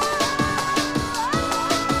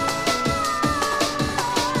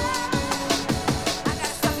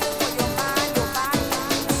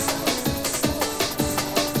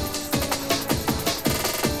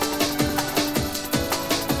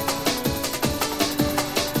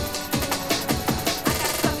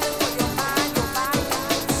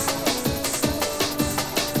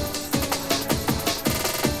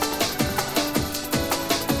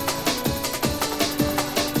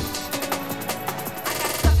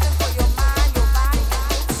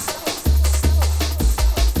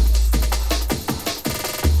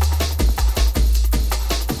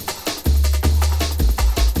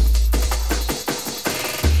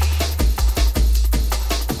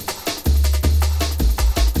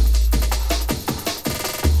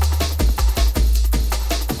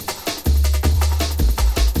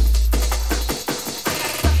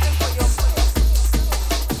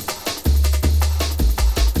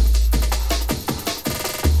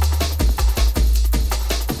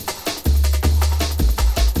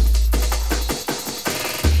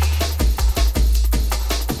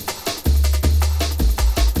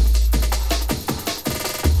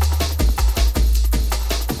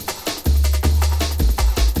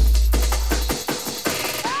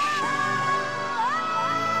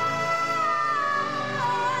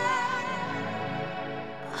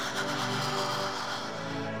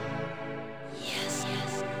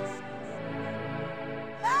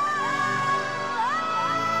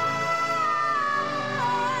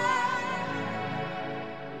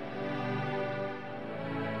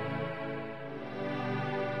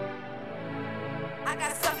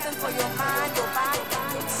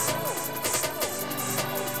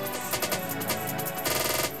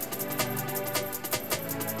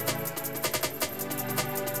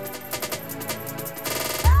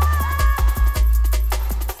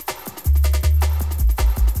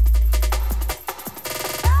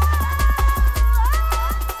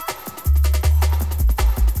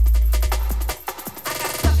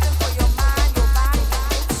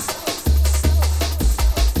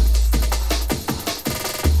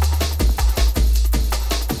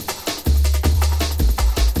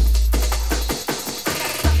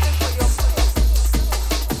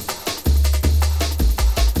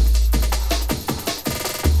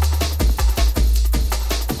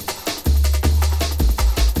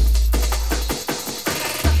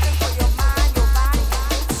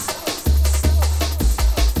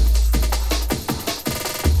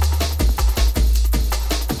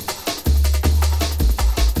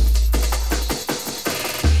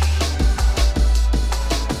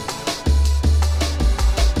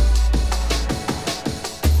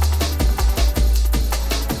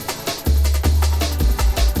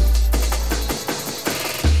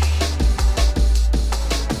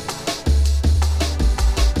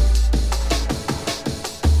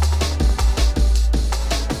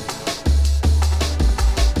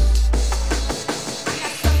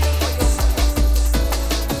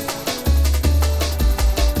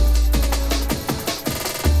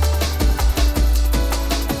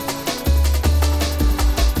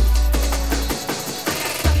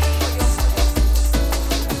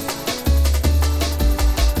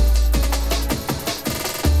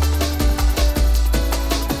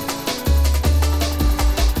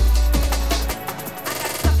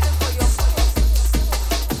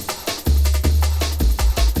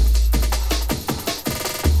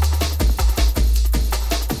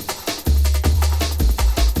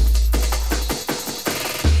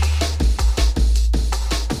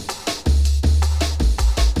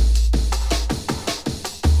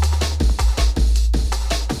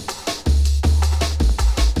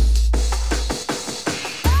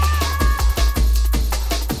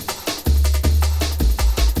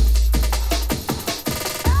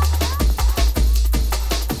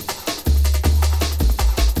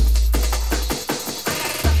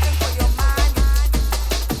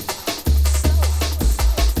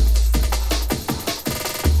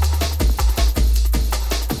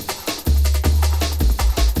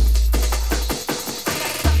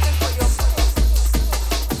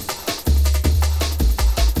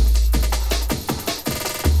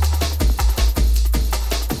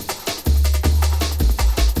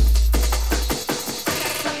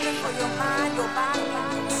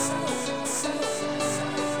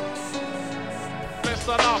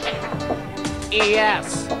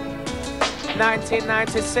 ES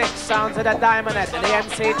 1996, sounds of the Diamond Head and the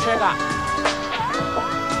MC Trigger.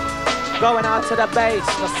 Going out to the bass,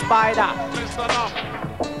 the Spider. Listen up.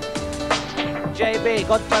 JB,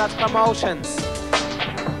 Goodfellas Promotions.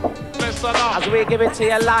 Listen up. As we give it to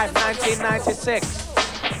you live, 1996.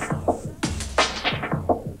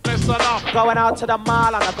 Listen up. Going out to the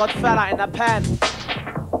mall and the Goodfella in the pen.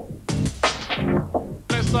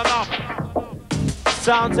 Listen up.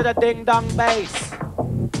 Sound to the ding dong bass.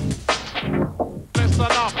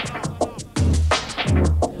 Listen up.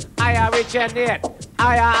 I originate.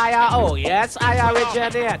 Oh yes, I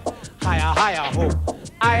originate. Ho.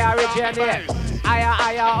 I originate.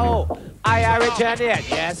 Oh. I originate.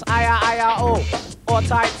 Yes, oh.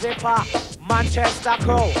 O-type zipper. Manchester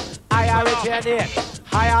Crow. I originate.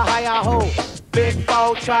 Ho. Big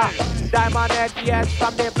voucher. Diamond head, yes,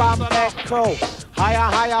 from the Bombay Crow.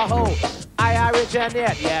 Higher ho. I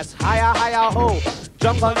originate. Yes, higher ho.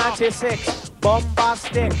 Jungle 96.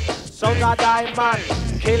 Bombastic. Sound diamond.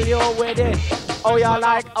 Kill you with it. Oh you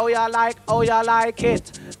like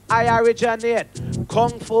it. I originate.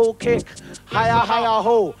 Kung Fu kick. Higher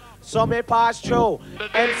ho. So me pass through.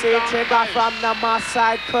 MC Trigger from the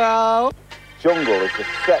Maasai Crow. Jungle is the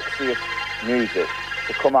sexiest music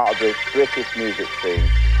to come out of the British music scene,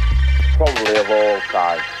 probably of all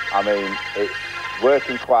time. I mean, it's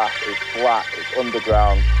working class, it's black, it's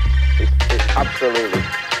underground, it's absolutely,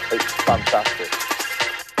 it's fantastic.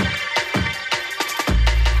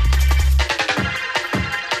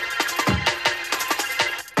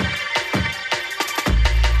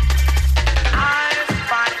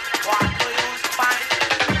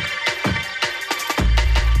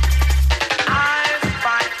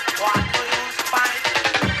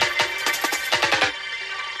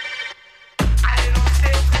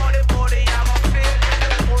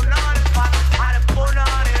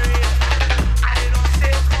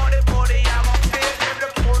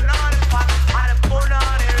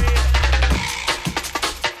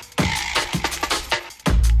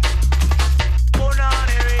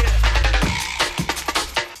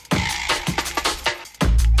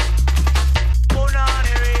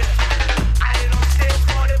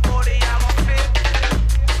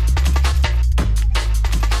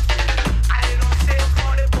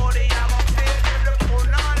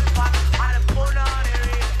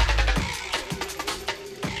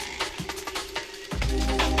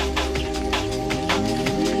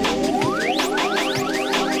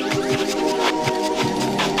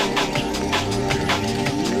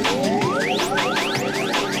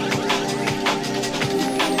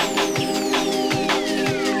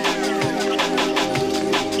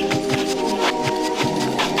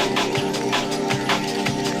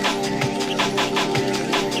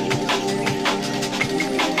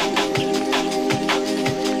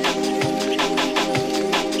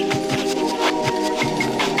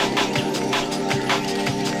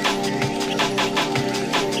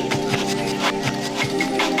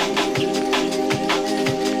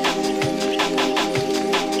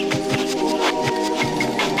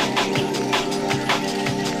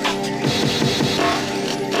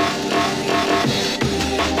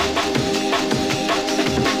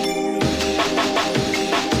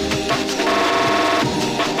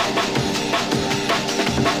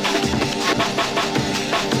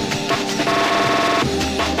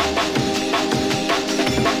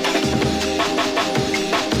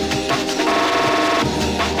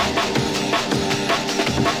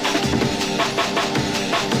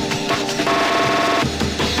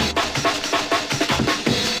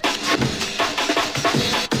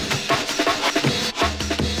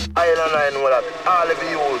 all of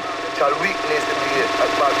you shall weakness the day,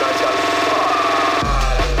 as Batman shall fall.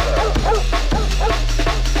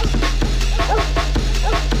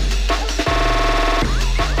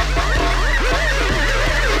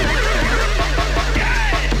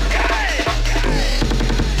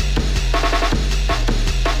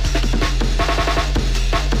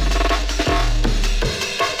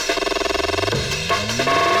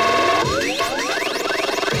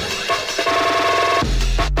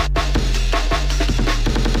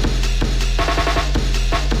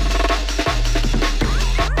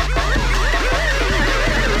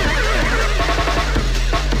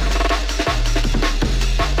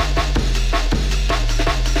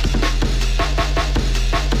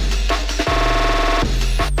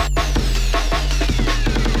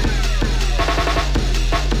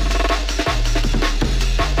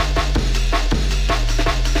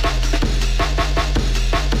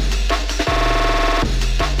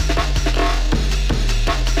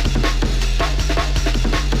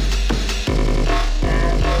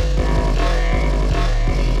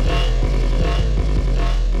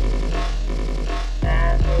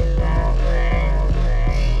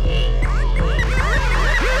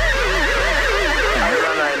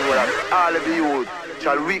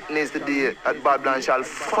 witness the day that Babylon shall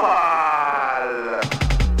fall.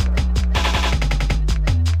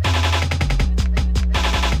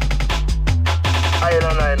 I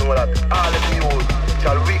know that all of you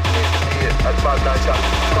shall witness the day that Babylon shall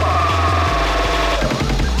fall.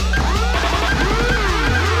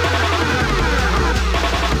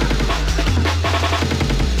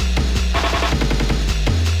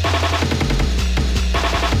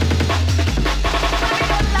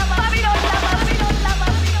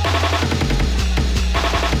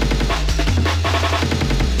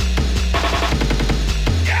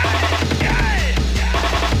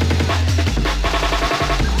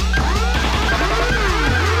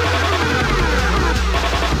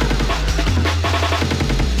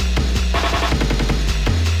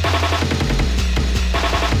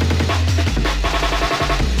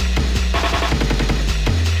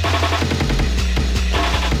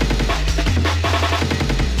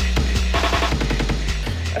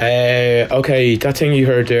 Okay, that thing you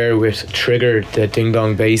heard there with Trigger, the ding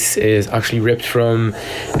dong bass, is actually ripped from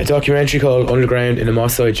a documentary called Underground in the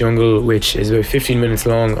Moss Side Jungle, which is about 15 minutes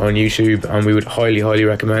long on YouTube, and we would highly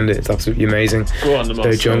recommend it. It's absolutely amazing. Go on the Moss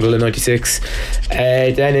Side Jungle in '96.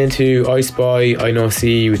 Then into I Spy, I Know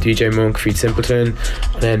See with DJ Monk feat Simpleton,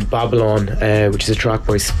 and then Babylon, which is a track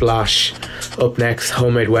by Splash. Up next,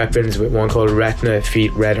 Homemade Weapons with one called Retina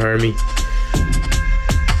feat Red Hermie.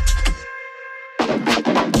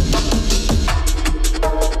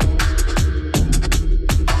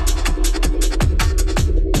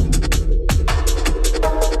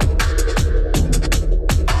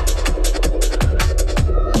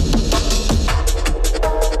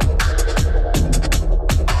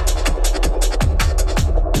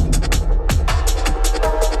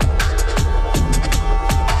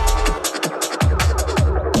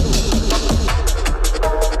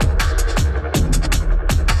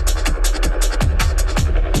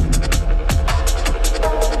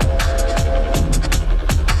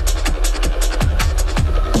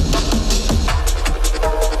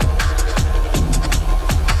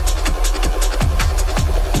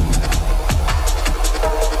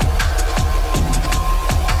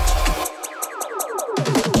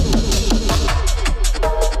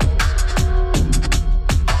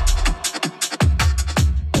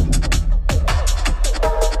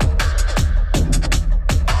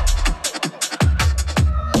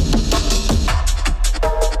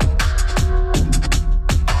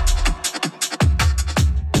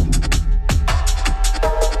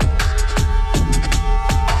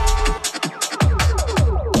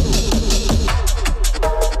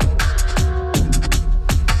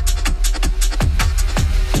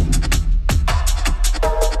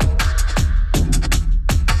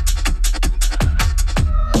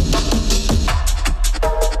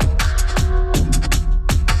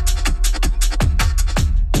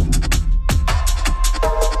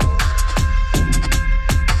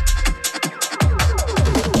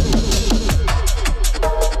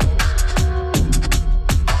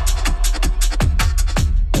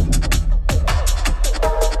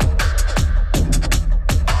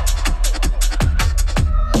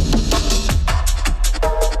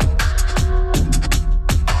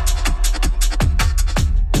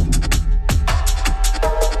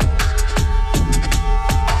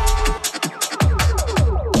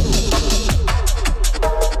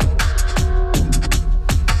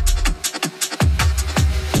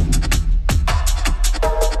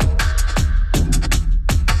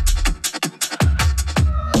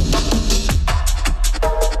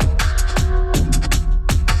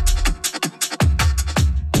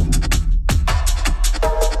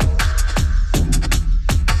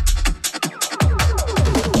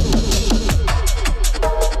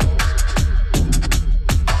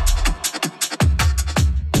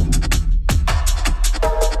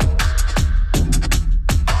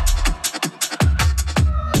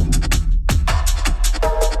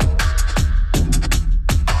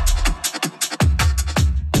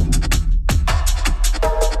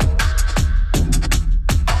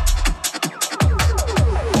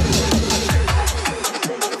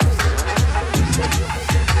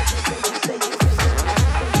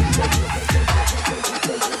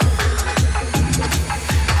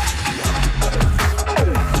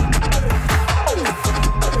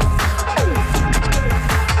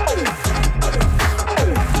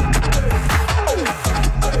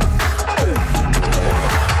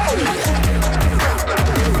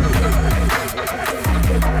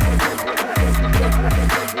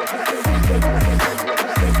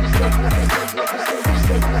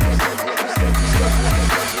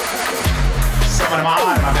 Some of them are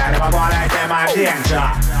hard, my bad, if I go like them, I danger.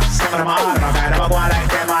 Some of them are hard, my bad, if I go like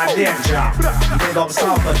them, I danger. Big up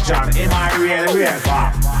Southern John, in my real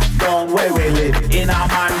river. Down where we live, in a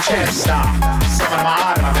Manchester. Some of them are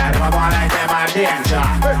hard, my bad, I'm going like them are danger.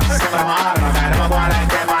 Some of them are hard, my bad, I'm going like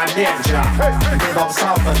them are danger. Big up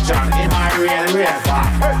Southern John, in my real river.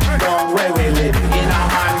 Down where we live, in a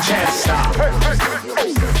Manchester.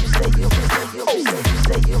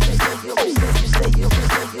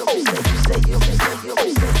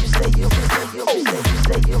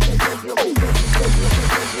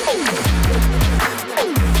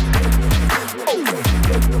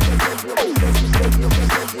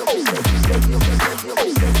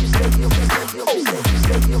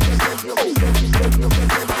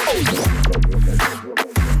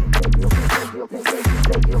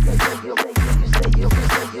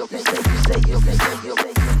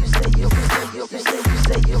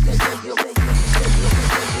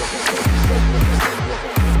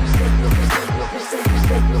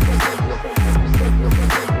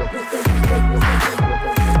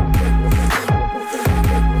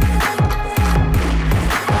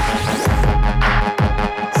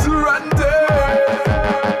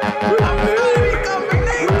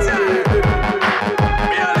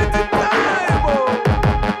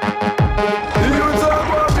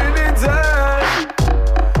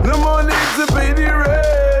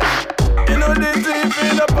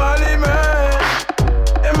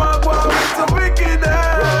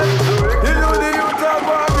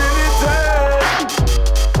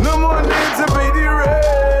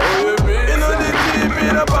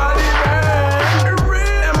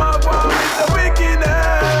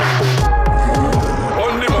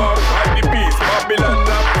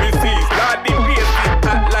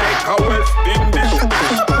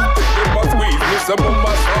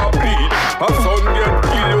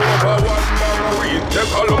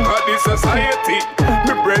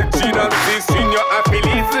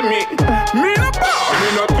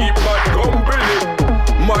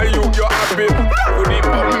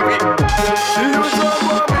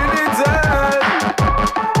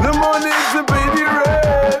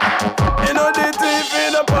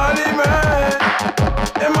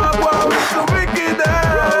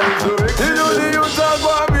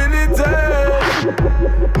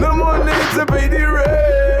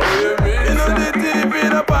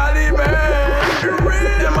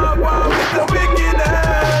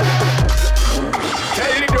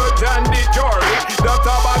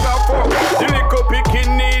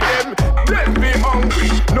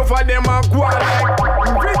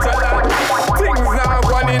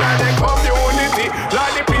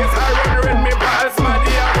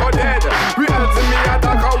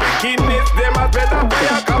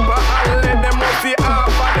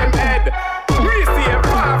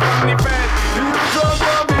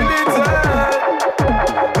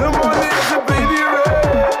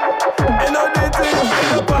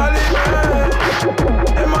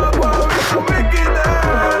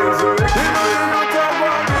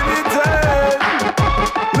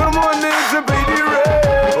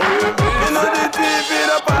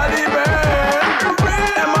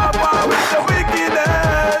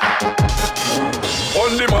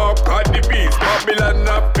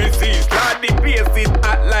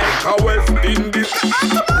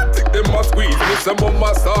 Some mama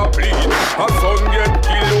start bleed. A son get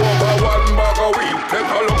killed over one bag of weed. Take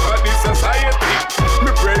a look at this society. Me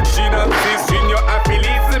brethren and sister, you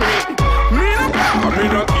affiliate me. Me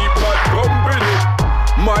no keep bad company.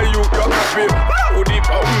 My youth, you happy. How deep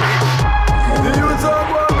on me? The youth are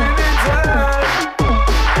going militant.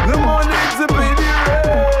 The money's to pay the rent.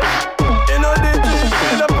 You know they think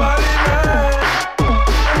in the parliament.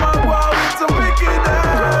 Them a go out with some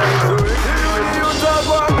wickedness. The youth are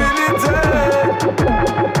going militant.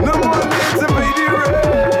 No more need to pay the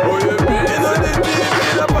rent. You know they think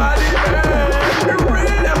in the parliament.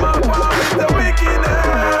 Them a go out with the wickedness.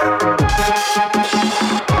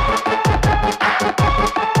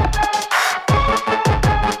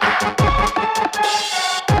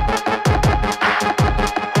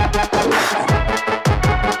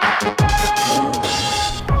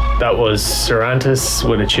 That was Serantis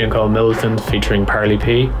with a tune called Militant featuring Parley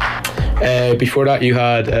P. Before that, you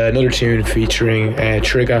had another tune featuring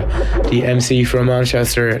Trigger, the MC from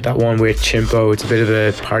Manchester. That one with Chimpo. It's a bit of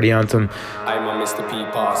a party anthem. I'm a Mr. P.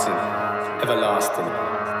 Parson, everlasting.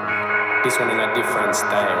 This one in a different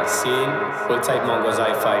style. See, we'll take Mongo's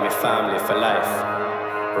I5, your family for life.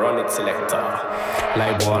 Run it, selector.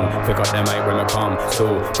 Like 1, pick up the mic when I come.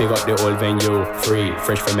 2, pick up the old venue. 3,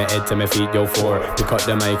 fresh from my head to my feet. Yo, 4, pick up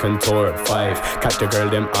the mic and tour. 5, catch the girl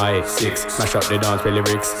them eye. 6, smash up the dance with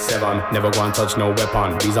lyrics. 7, never go and touch no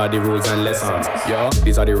weapon. These are the rules and lessons. Yeah,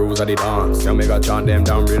 these are the rules of the dance. Yo, me got chant them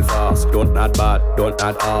down real fast. Don't add bad, don't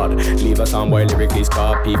add hard. Leave a sound boy lyrically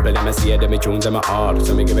scarred. People them see them tunes them hard.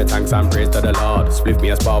 So me give it thanks and praise to the Lord. Split me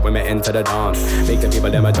a spot when me enter the dance. Make the people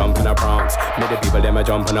them a jump and a prance. Make the people them a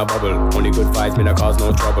jump and a bubble. Only good vibes me no cause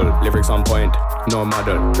no trouble. Lyrics on point, no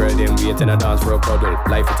model. Girl them wait in a dance for a cuddle.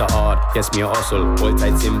 Life it's a hard, yes me a hustle. Hold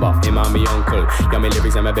tight Simba, him and me uncle. Yeah me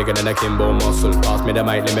lyrics them a bigger than a Kimbo muscle. Pass me the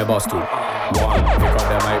mic, let me bust 2. 1, pick up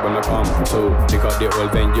the mic when I come. 2, pick up the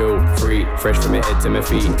old venue. 3, fresh from my head to my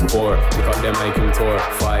feet. 4, pick up the mic and tour.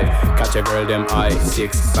 5, catch a girl them eye.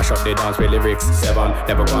 6, smash up the dance with lyrics. 7,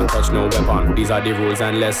 never go and touch no weapon. These are the rules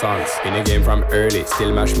and lessons. In the game from early,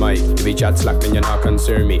 still mash mic. If you chat slack then you not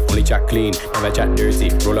concern me. Only chat clean, never chat dirty.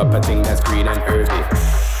 Roll up a thing that's green and earthy.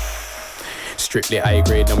 Strictly high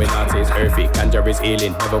grade, no me not say it's earthy. Ganja is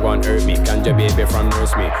healing, never gonna hurt me. Ganja baby from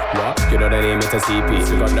nurse me. What? You know the name, it's a CP.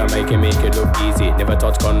 You got the mic and make it look easy. Never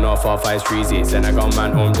touch gun off 4-5 streezy. Send a gun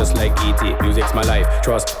man home just like E.T. Music's my life,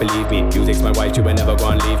 trust, believe me. Music's my wife, you will never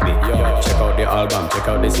gonna leave me. Yo, check out the album, check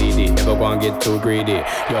out the CD. Never gonna get too greedy.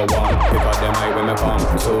 Yo, 1, pick up the mic when me come.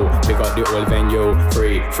 2, pick up the old venue.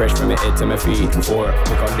 3, fresh from my head to my feet. 4,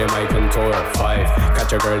 pick up the mic and tour. 5,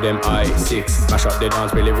 catch a girl them eye. 6, smash up the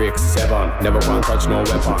dance with lyrics. 7, never can't touch no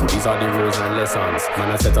weapon. These are the rules and lessons.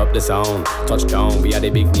 Man, I set up the sound. Touchdown, we had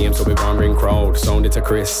a big name, so we gon' bring crowd. Sound it to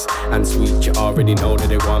Chris and Sweet. You already know that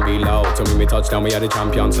they gon' be loud. So when we touchdown, we had a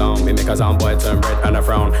champion sound. We make a sound boy turn red and a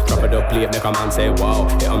frown. Drop it up, plate, make a man say wow.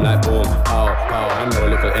 Hit 'em like boom, pow, pow. I'm no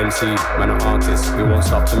little MC, man, an artist. We won't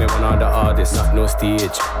stop to me one of the artists. Not no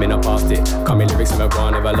stage, me no past it. Come me lyrics, me go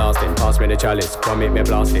on everlasting. Pass me the chalice, come make me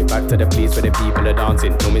blast it. Back to the place where the people are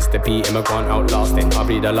dancing. No Mr. P, him a gone outlasting. I'll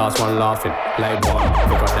be the last one laughing. Like 1,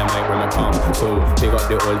 pick up the mic when I come. 2, pick up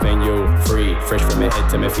the old venue. 3, fresh from my head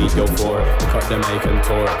to my feet. Yo, 4, pick up the mic and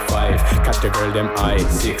tour. 5, catch the girl them eye.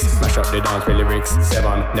 6, smash up the dance with lyrics.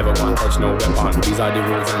 7, never go and touch no weapon. These are the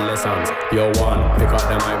rules and lessons. Yo, 1, pick up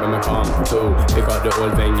the mic when I come. 2, pick up the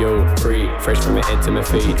old venue. 3, fresh from my head to my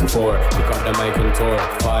feet. 4, pick up the mic and tour.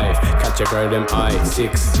 5, catch a girl them eye.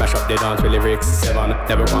 6, smash up the dance with lyrics. 7,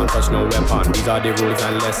 never go and touch no weapon. These are the rules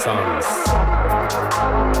and lessons.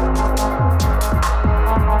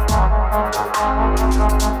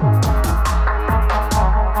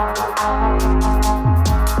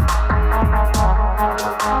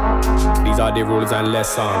 These are the rules and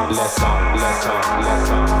lessons.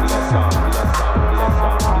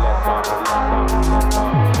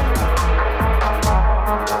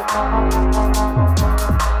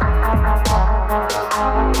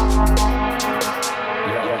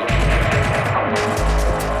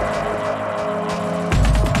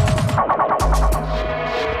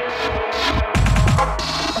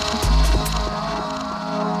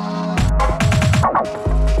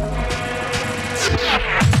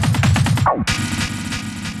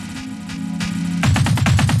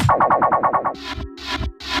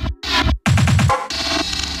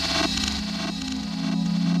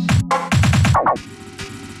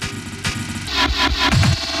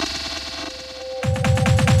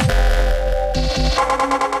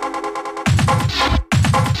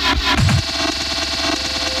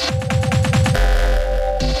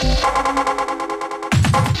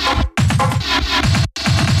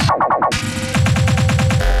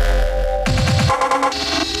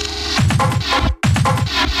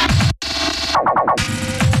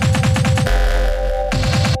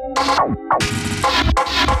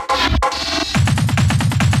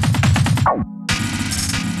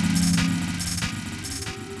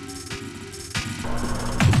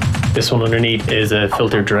 This one underneath is a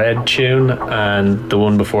Filter Dread tune, and the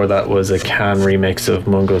one before that was a Can remix of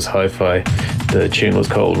Mungo's Hi-Fi. The tune was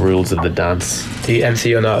called Rules of the Dance. The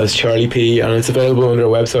MC on that is Charlie P, and it's available on their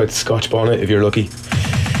website, Scotch Bonnet, if you're lucky.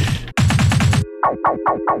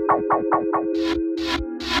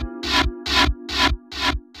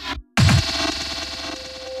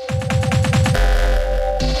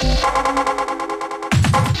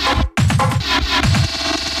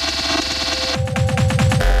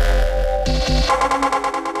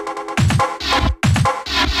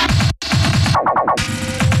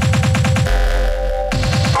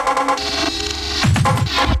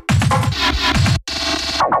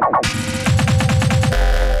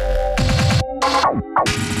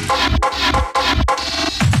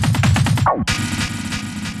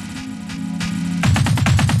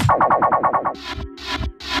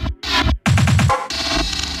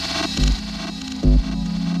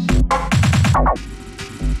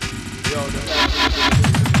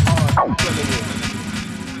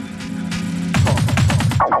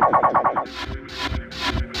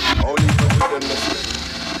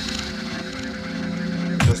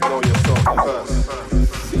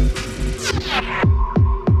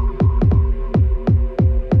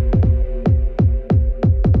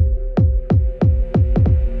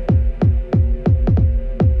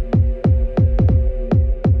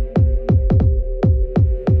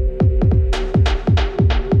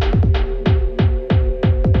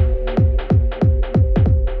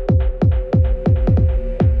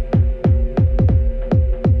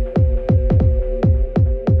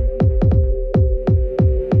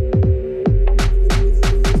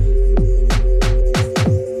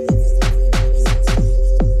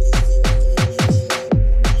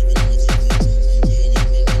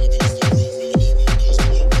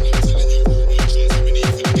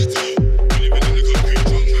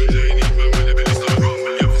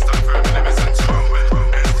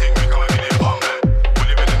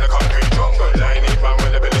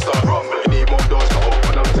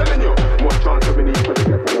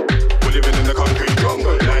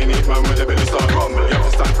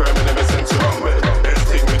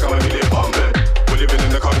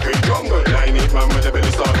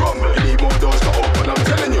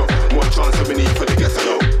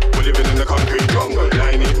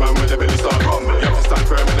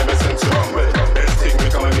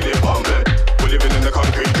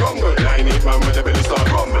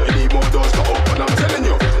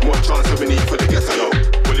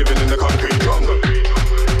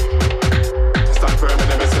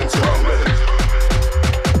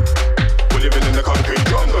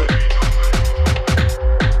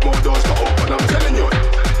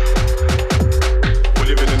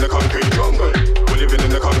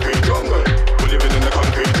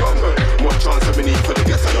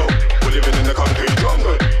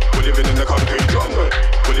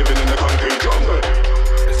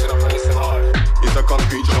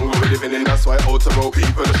 jungle we're living in. That's why out the road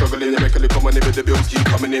people are struggling. You make a little money with the bills keep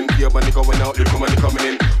coming in. Your money going out, little money coming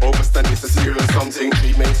in. Overstand it's a serious something.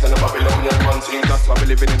 Three mates and a Babylonian one thing. That's why we're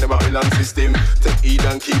living in the Babylon system. Take heed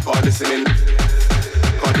and keep on listening.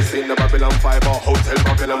 Cause this ain't the Babylon 5 or Hotel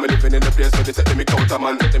Babylon. We're living in the place where they take me out a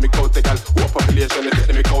man. Take me out the gal. What population they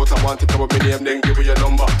take me out a want to cover me name. Then give me your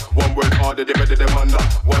number. One word order, they better them under.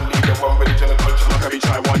 One leader, one religion and culture. Like every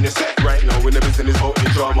try one you set. Right now when the business out the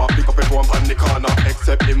drama. Pick up everyone on the corner.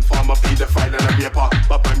 Except informer, pedophile and a raper.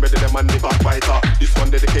 But I'm better than man the backbiter. This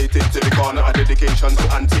one dedicated to the corner. A dedication to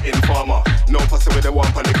anti-informer. No passing with the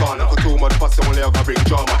one on the corner. For too much passing only I gotta bring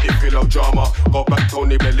drama. If you love drama, go back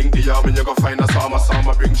Tony Belling the arm and you go find a Sama.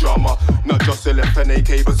 Bring drama, not just the left and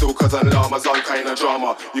AK bazookas and llamas, all kind of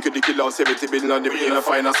drama. You could kill out 70 billion on the being a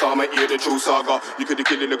fine Sama, hear the true saga. You could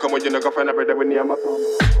kill the come when you're not gonna find a brother when you're my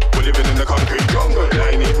we're living in the concrete jungle.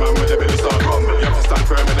 I need man with the belly start rumble. You have to stand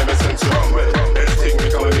firm and never sense rumble. Best thing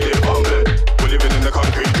become a million humble. We're living in the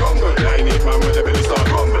concrete jungle. I need man with the belly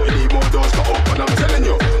start rumble. You need more doors to open, I'm telling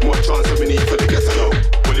you. More chance than we need for the ghetto, yo.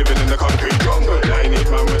 We're living in the concrete jungle. I need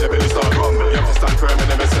man with the belly start rumble. You have to stand firm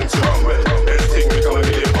and never sense rumble. Best thing become a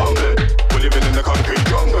million humble. We're living in the concrete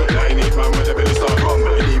jungle. I need man with the belly start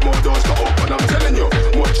rumble. You need more doors to open, I'm telling you.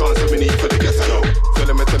 More chance than we need for the ghetto, yo.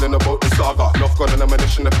 Telling about the saga. Love gun and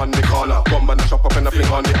ammunition up on the corner. Bomb and a shop up and a fling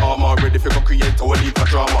on the armor. Ready for go create or leave a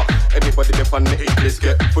drama. Anybody there on the 8 list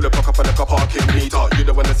get full of pack up and a car parking meter. You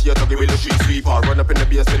don't wanna see a doggy with a street sweeper. Run up in the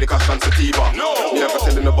BS with the cash and sativa. No! Me ever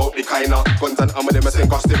telling about the kinda. Guns and ammo them a sing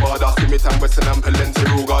across the border. Smith and Wesson and Palencia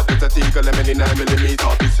Ruger. Delta Teagle and many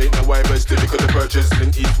 9mm. This ain't no wire but still you could have purchased.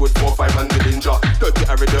 Clint Eastwood 4-5 and the Ninja. Dirty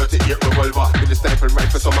Harry, dirty 8 revolver. With the sniper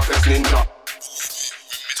rifle some of this ninja.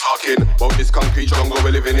 Talking about this concrete jungle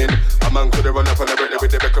we're living in. A man could have run up on the bread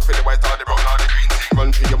with the becker for the white or the brown or the green thing.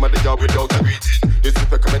 Run through your mother yard without a greeting. This is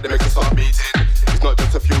the make the start beating. It's not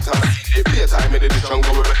just a few times it be a time in the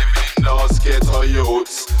jungle we're living in. Lost ghetto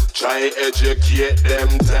youths. Try educate them,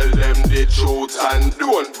 tell them the truth and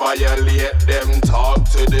don't violate them. Talk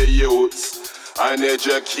to the youths and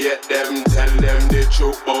educate them, tell them the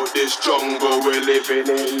truth about this jungle we're living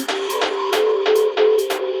in.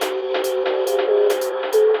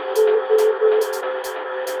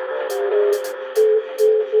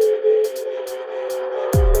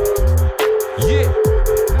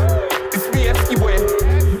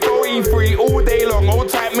 Old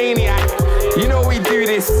type maniac, you know we do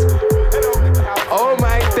this. Oh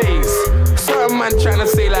my days, certain man trying to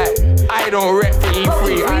say like I don't rep for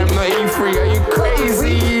E3. I'm not E3. Are you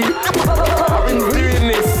crazy? I've been doing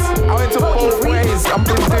this. I went to both ways. I've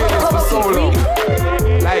been doing this for so long.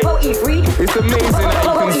 Like it's amazing that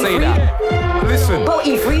you can say that. Listen,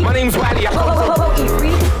 my name's Wiley. I come from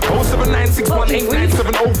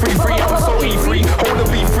 07961897033. I'm so E3. Hold the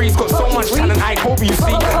B3's got so much talent. I hope you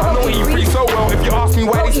see. I know E3 so well. If you ask me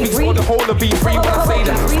why they speak for the whole of B3, when I say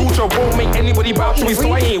that Scooter won't make anybody bow to me,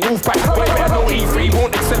 so I ain't Wolfpack. But I know E3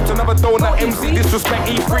 won't accept another donut. MC disrespect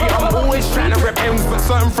E3. I'm always trying to rep M's, but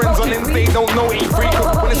certain friends on ends they don't know E3.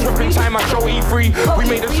 Cause when it's ripping time, I show E3. We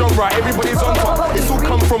made a genre, everybody's on top. It's all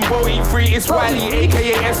come from Bo E3. It's Wiley,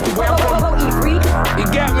 aka Esky, where I'm from. You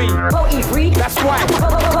get me? That's why.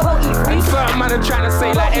 And certain man are trying to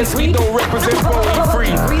say like Esky don't represent Bo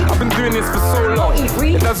E3. I've been doing this for so long.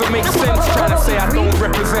 It doesn't make sense trying to say I don't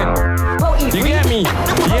represent. You get me?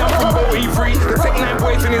 Yeah, I'm from Bo E3. The Tech 9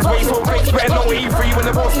 boys in his way, so fakes better know E3. When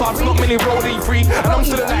the ball starts, not many roll E3. And I'm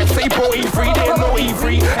still alive, say Bo E3. They know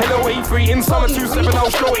E3. Hello E3. In summer 27, I'll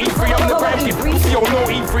show E3. I'm the grand kid, pussy, yo, no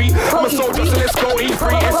E3. I'm a soldier, so let's go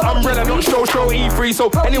E3. It's umbrella, not show E3. So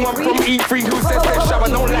anyone from E3 who says they're shabba,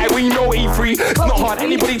 don't lie, we know E3. It's not hard,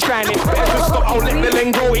 anybody trying it. Better just stop, I'll let the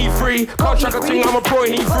lane go E3. Can't track a thing, I'm a pro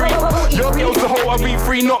E3. Your girl's the whole of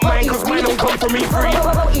E3, not mine, cause mine don't come from E3.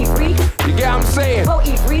 You get what I'm saying? You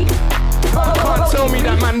can't tell me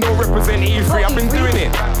that man don't represent E3. I've been doing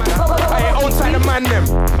it. I ain't outside the man them,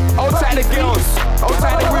 outside the girls,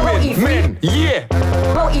 outside the women, men. Yeah.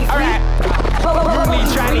 Alright. Moonly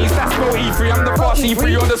Chinese, that's no E3. I'm the fast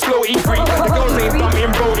E3 or the slow E3. The girls ain't dumb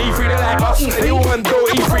in bro E3. They like us. They all want do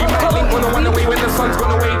E3. Might link on the one away when the sun's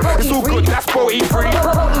gone away. It's all good. That's bro E3.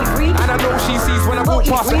 And I know she sees when I walk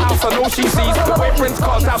past the house. I know she sees the way friends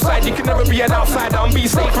cars outside. You can never be an outsider and be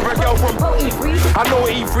safe with a girl from. I know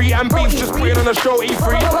E3 and beef just putting on a show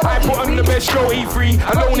E3. I put on the best show E3.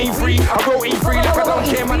 Alone E3. I wrote E3 like I don't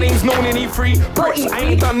care. My name's known in E3. Bricks, I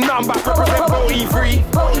ain't done nothing but represent Bo E3.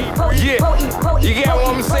 Yeah. You get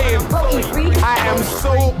what I'm saying? I am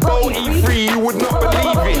so Bo E3, you would not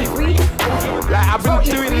believe it. Like I've been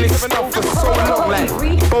doing this stuff for so long, like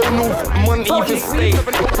Bournemouth, Monteith Estate,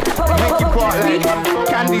 Ricky Park, like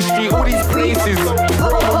Candy Street, all these places,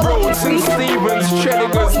 Roman Road, St. Stephen's,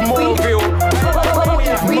 Cheddigars, Moreville,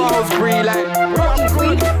 Malmesbury, like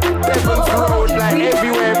Devon's Road, like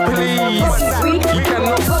everywhere, please. You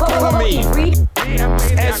cannot school me.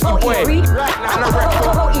 Esky boy, and a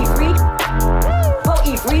rapper.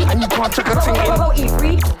 And you can't check a thing in.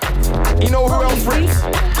 You know who else freaks?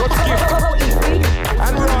 God's gift.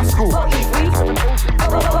 And Rascal.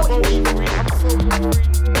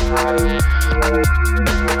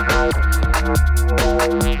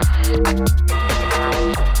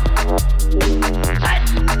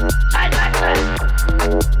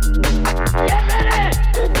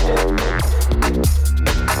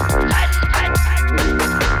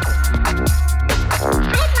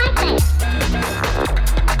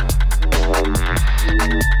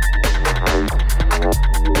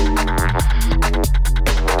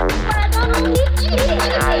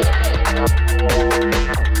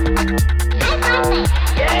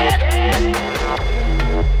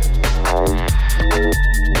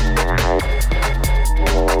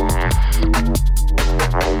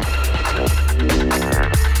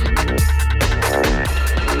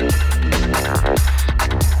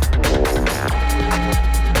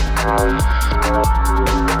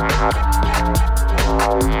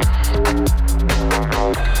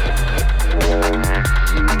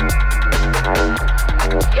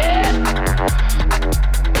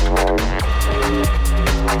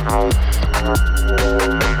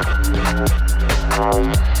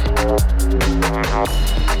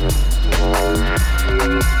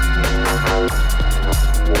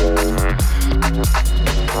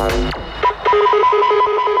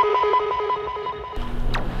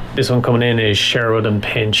 This one coming in is Sherwood and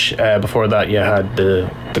Pinch. Before that, you had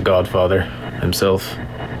the Godfather himself.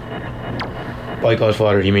 By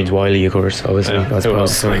Godfather, he means Wiley, of course, obviously. Yeah, That's probably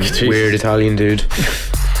some like, weird Italian dude.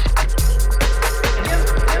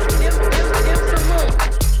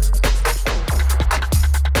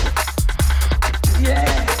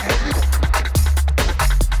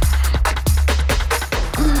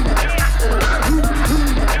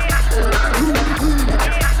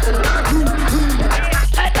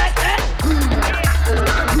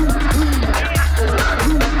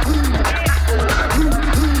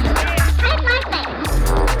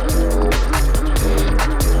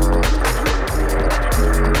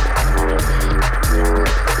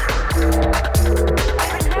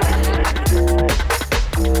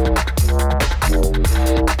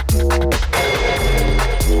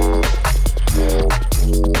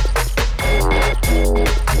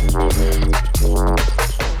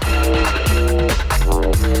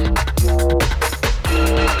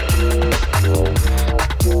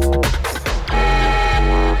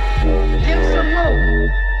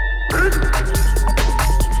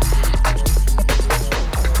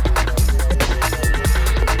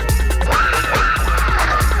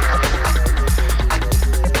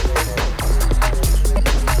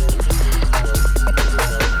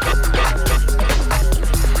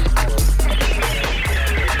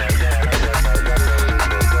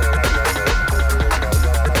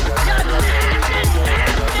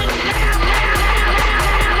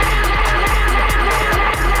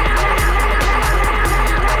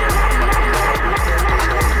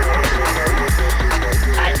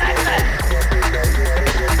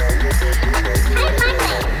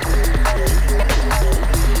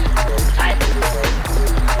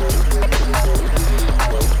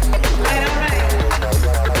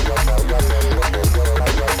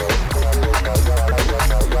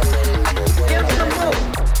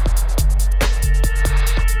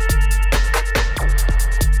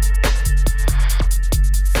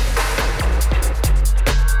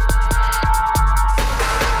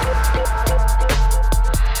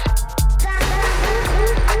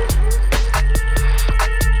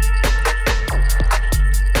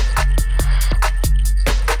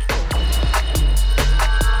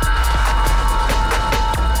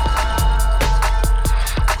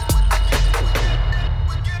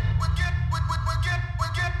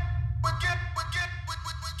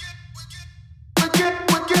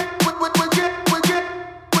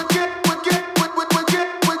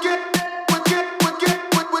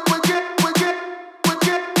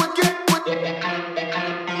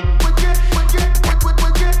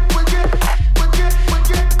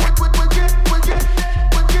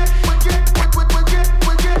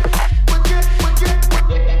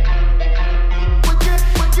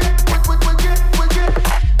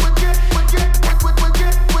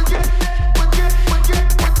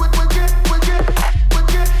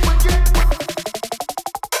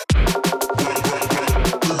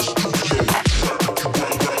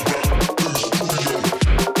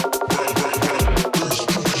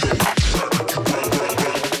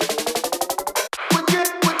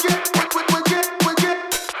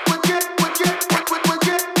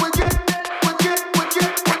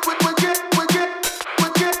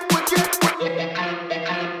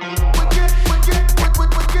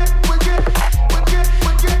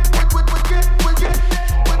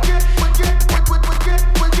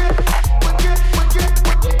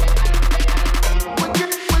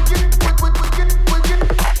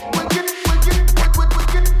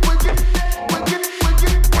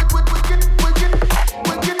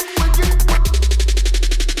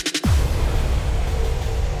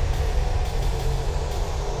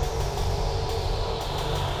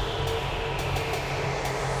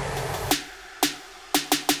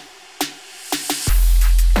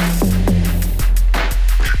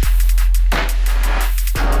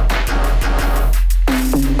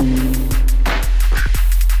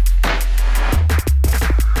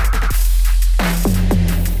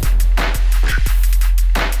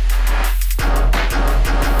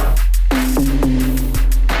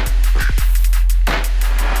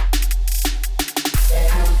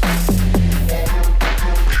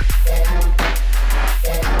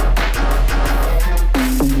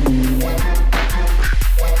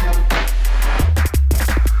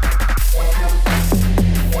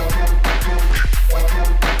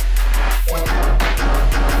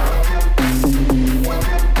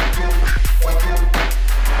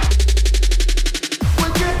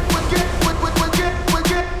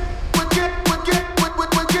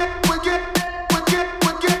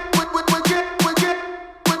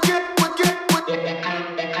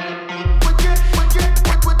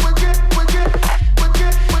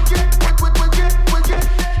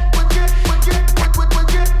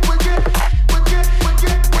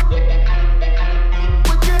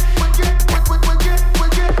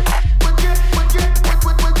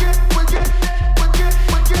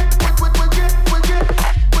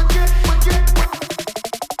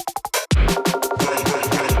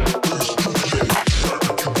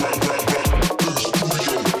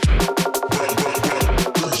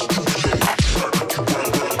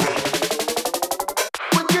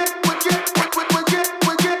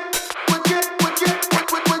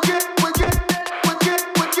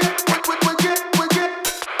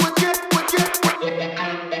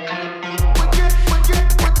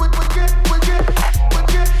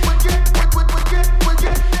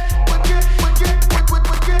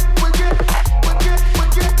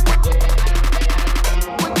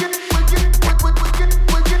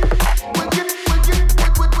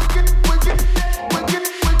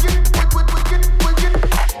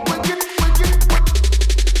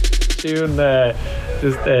 tune. The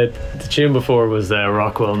tune before was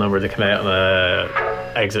Rockwell number that came out on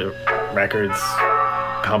Exit Records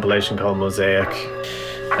compilation called Mosaic.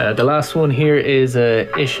 The last one here is a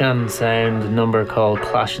Ishan Sound number called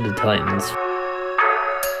Clash of the Titans.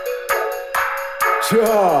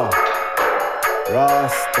 Sure.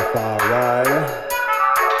 Rastafari,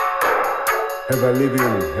 ever living,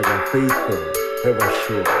 ever faithful, ever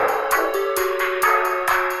sure.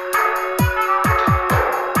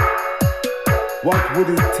 What would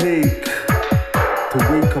it take to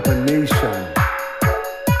wake up a nation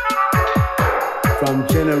from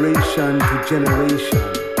generation to generation?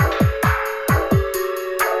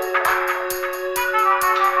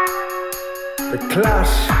 The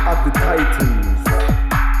Clash of the Titans,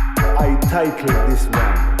 I titled this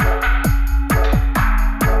one.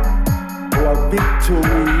 Our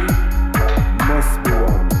victory must be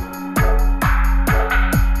won.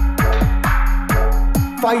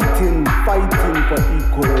 Fighting for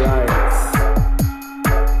equal rights.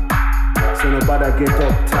 So nobody get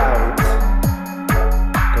uptight,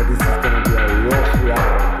 cause this is gonna be a rough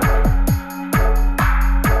ride.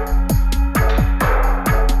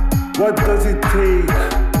 What does it take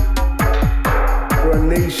for a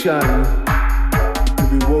nation to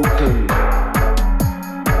be woken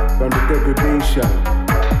from the degradation,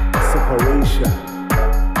 separation?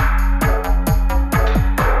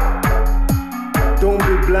 Don't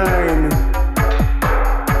be blind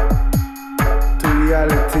to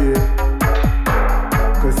reality,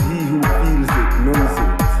 cause he who feels it knows it.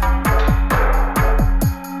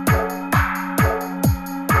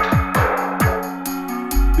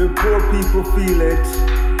 The poor people feel it,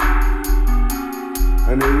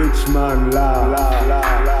 and the rich man laugh.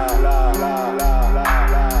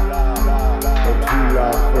 But who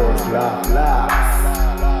laugh first, laugh.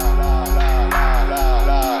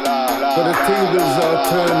 But the tables are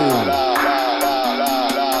turning,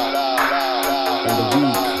 and the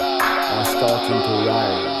weak are starting to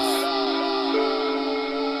rise.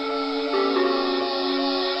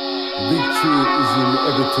 Victory is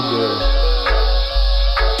inevitable.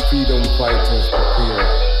 Freedom fighters prepare.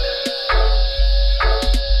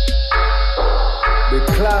 The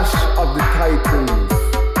Clash of the Titans,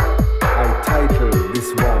 I titled this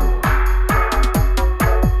one.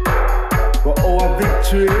 For our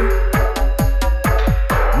victory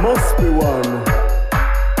must be won.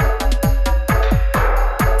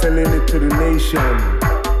 Telling it to the nation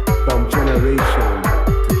from generation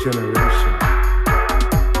to generation.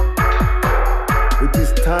 It is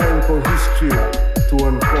time for history to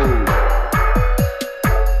unfold.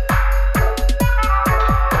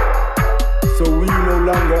 So we no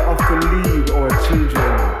longer have to leave our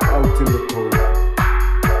children out in the cold.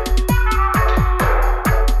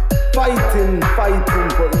 Fighting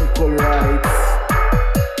for equal rights.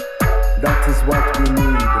 That is what we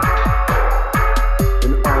need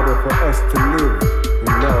in order for us to live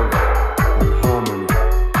in love and harmony.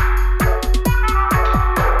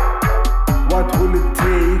 What will it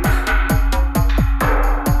take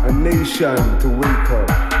a nation to wake up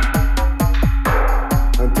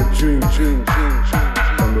and to drink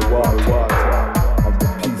from the water of the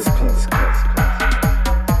peace?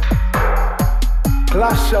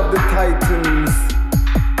 Clash of the Titans,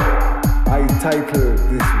 I titled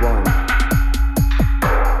this one.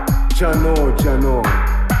 Jano,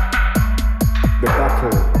 the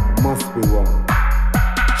battle must be won.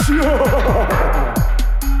 Sure.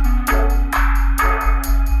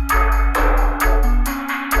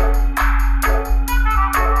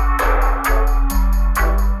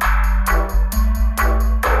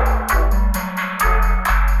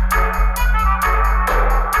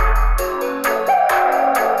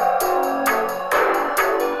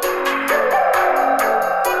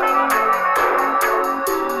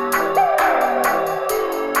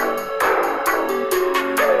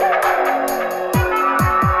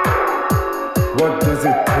 What does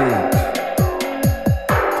it take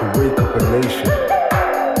to wake up a nation?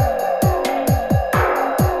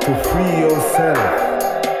 To free yourself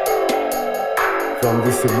from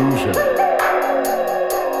this illusion?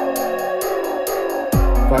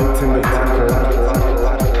 Fighting the battle.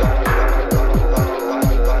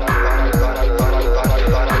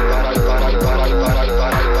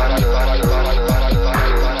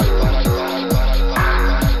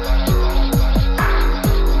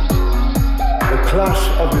 Clash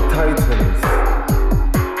of the Titans,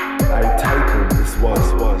 I titled this one.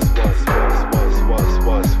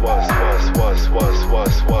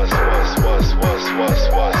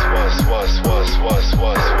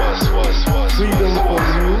 Freedom for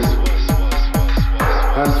you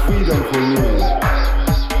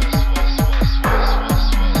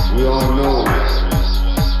We all know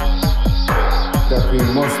that we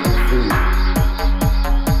must be free.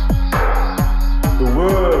 The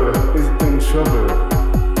world is in trouble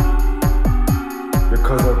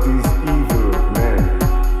because of these evil men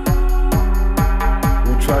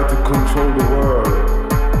who try to control the world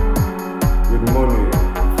with money,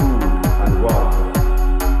 food, and water.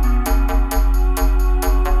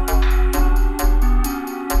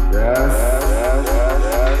 Yes.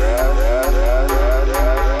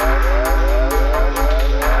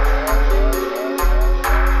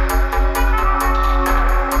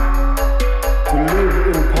 To live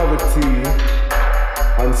in poverty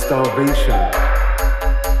and starvation,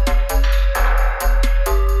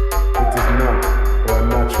 it is not a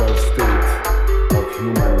natural state of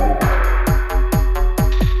human living.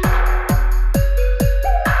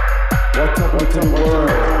 What happened to the world?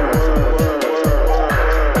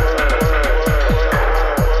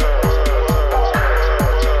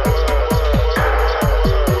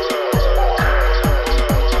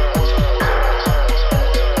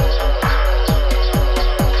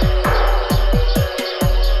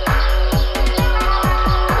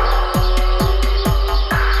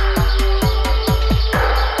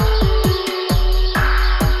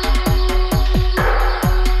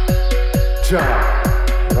 Jah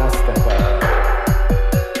Rastafari.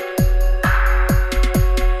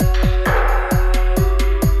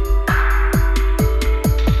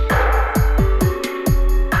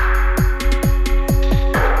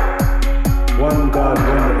 One God,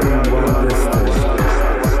 one aim, one destiny.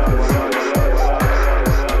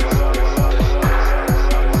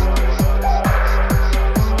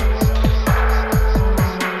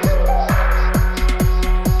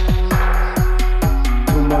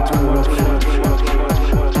 Too much corruption.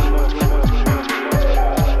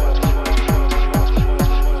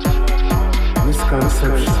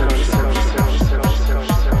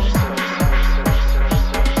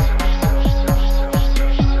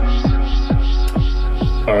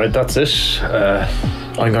 Alright, that's it.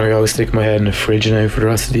 I'm gonna go stick my head in the fridge now for the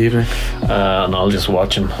rest of the evening. And I'll just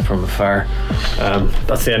watch him from afar.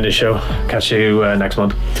 That's the end of the show. Catch you next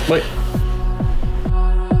month. Bye.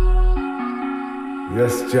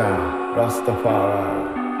 Yes, Jah Rastafari.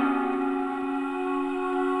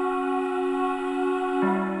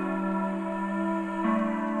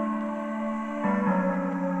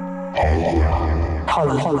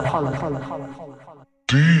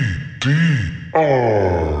 D-D-R-D-D-R-D-D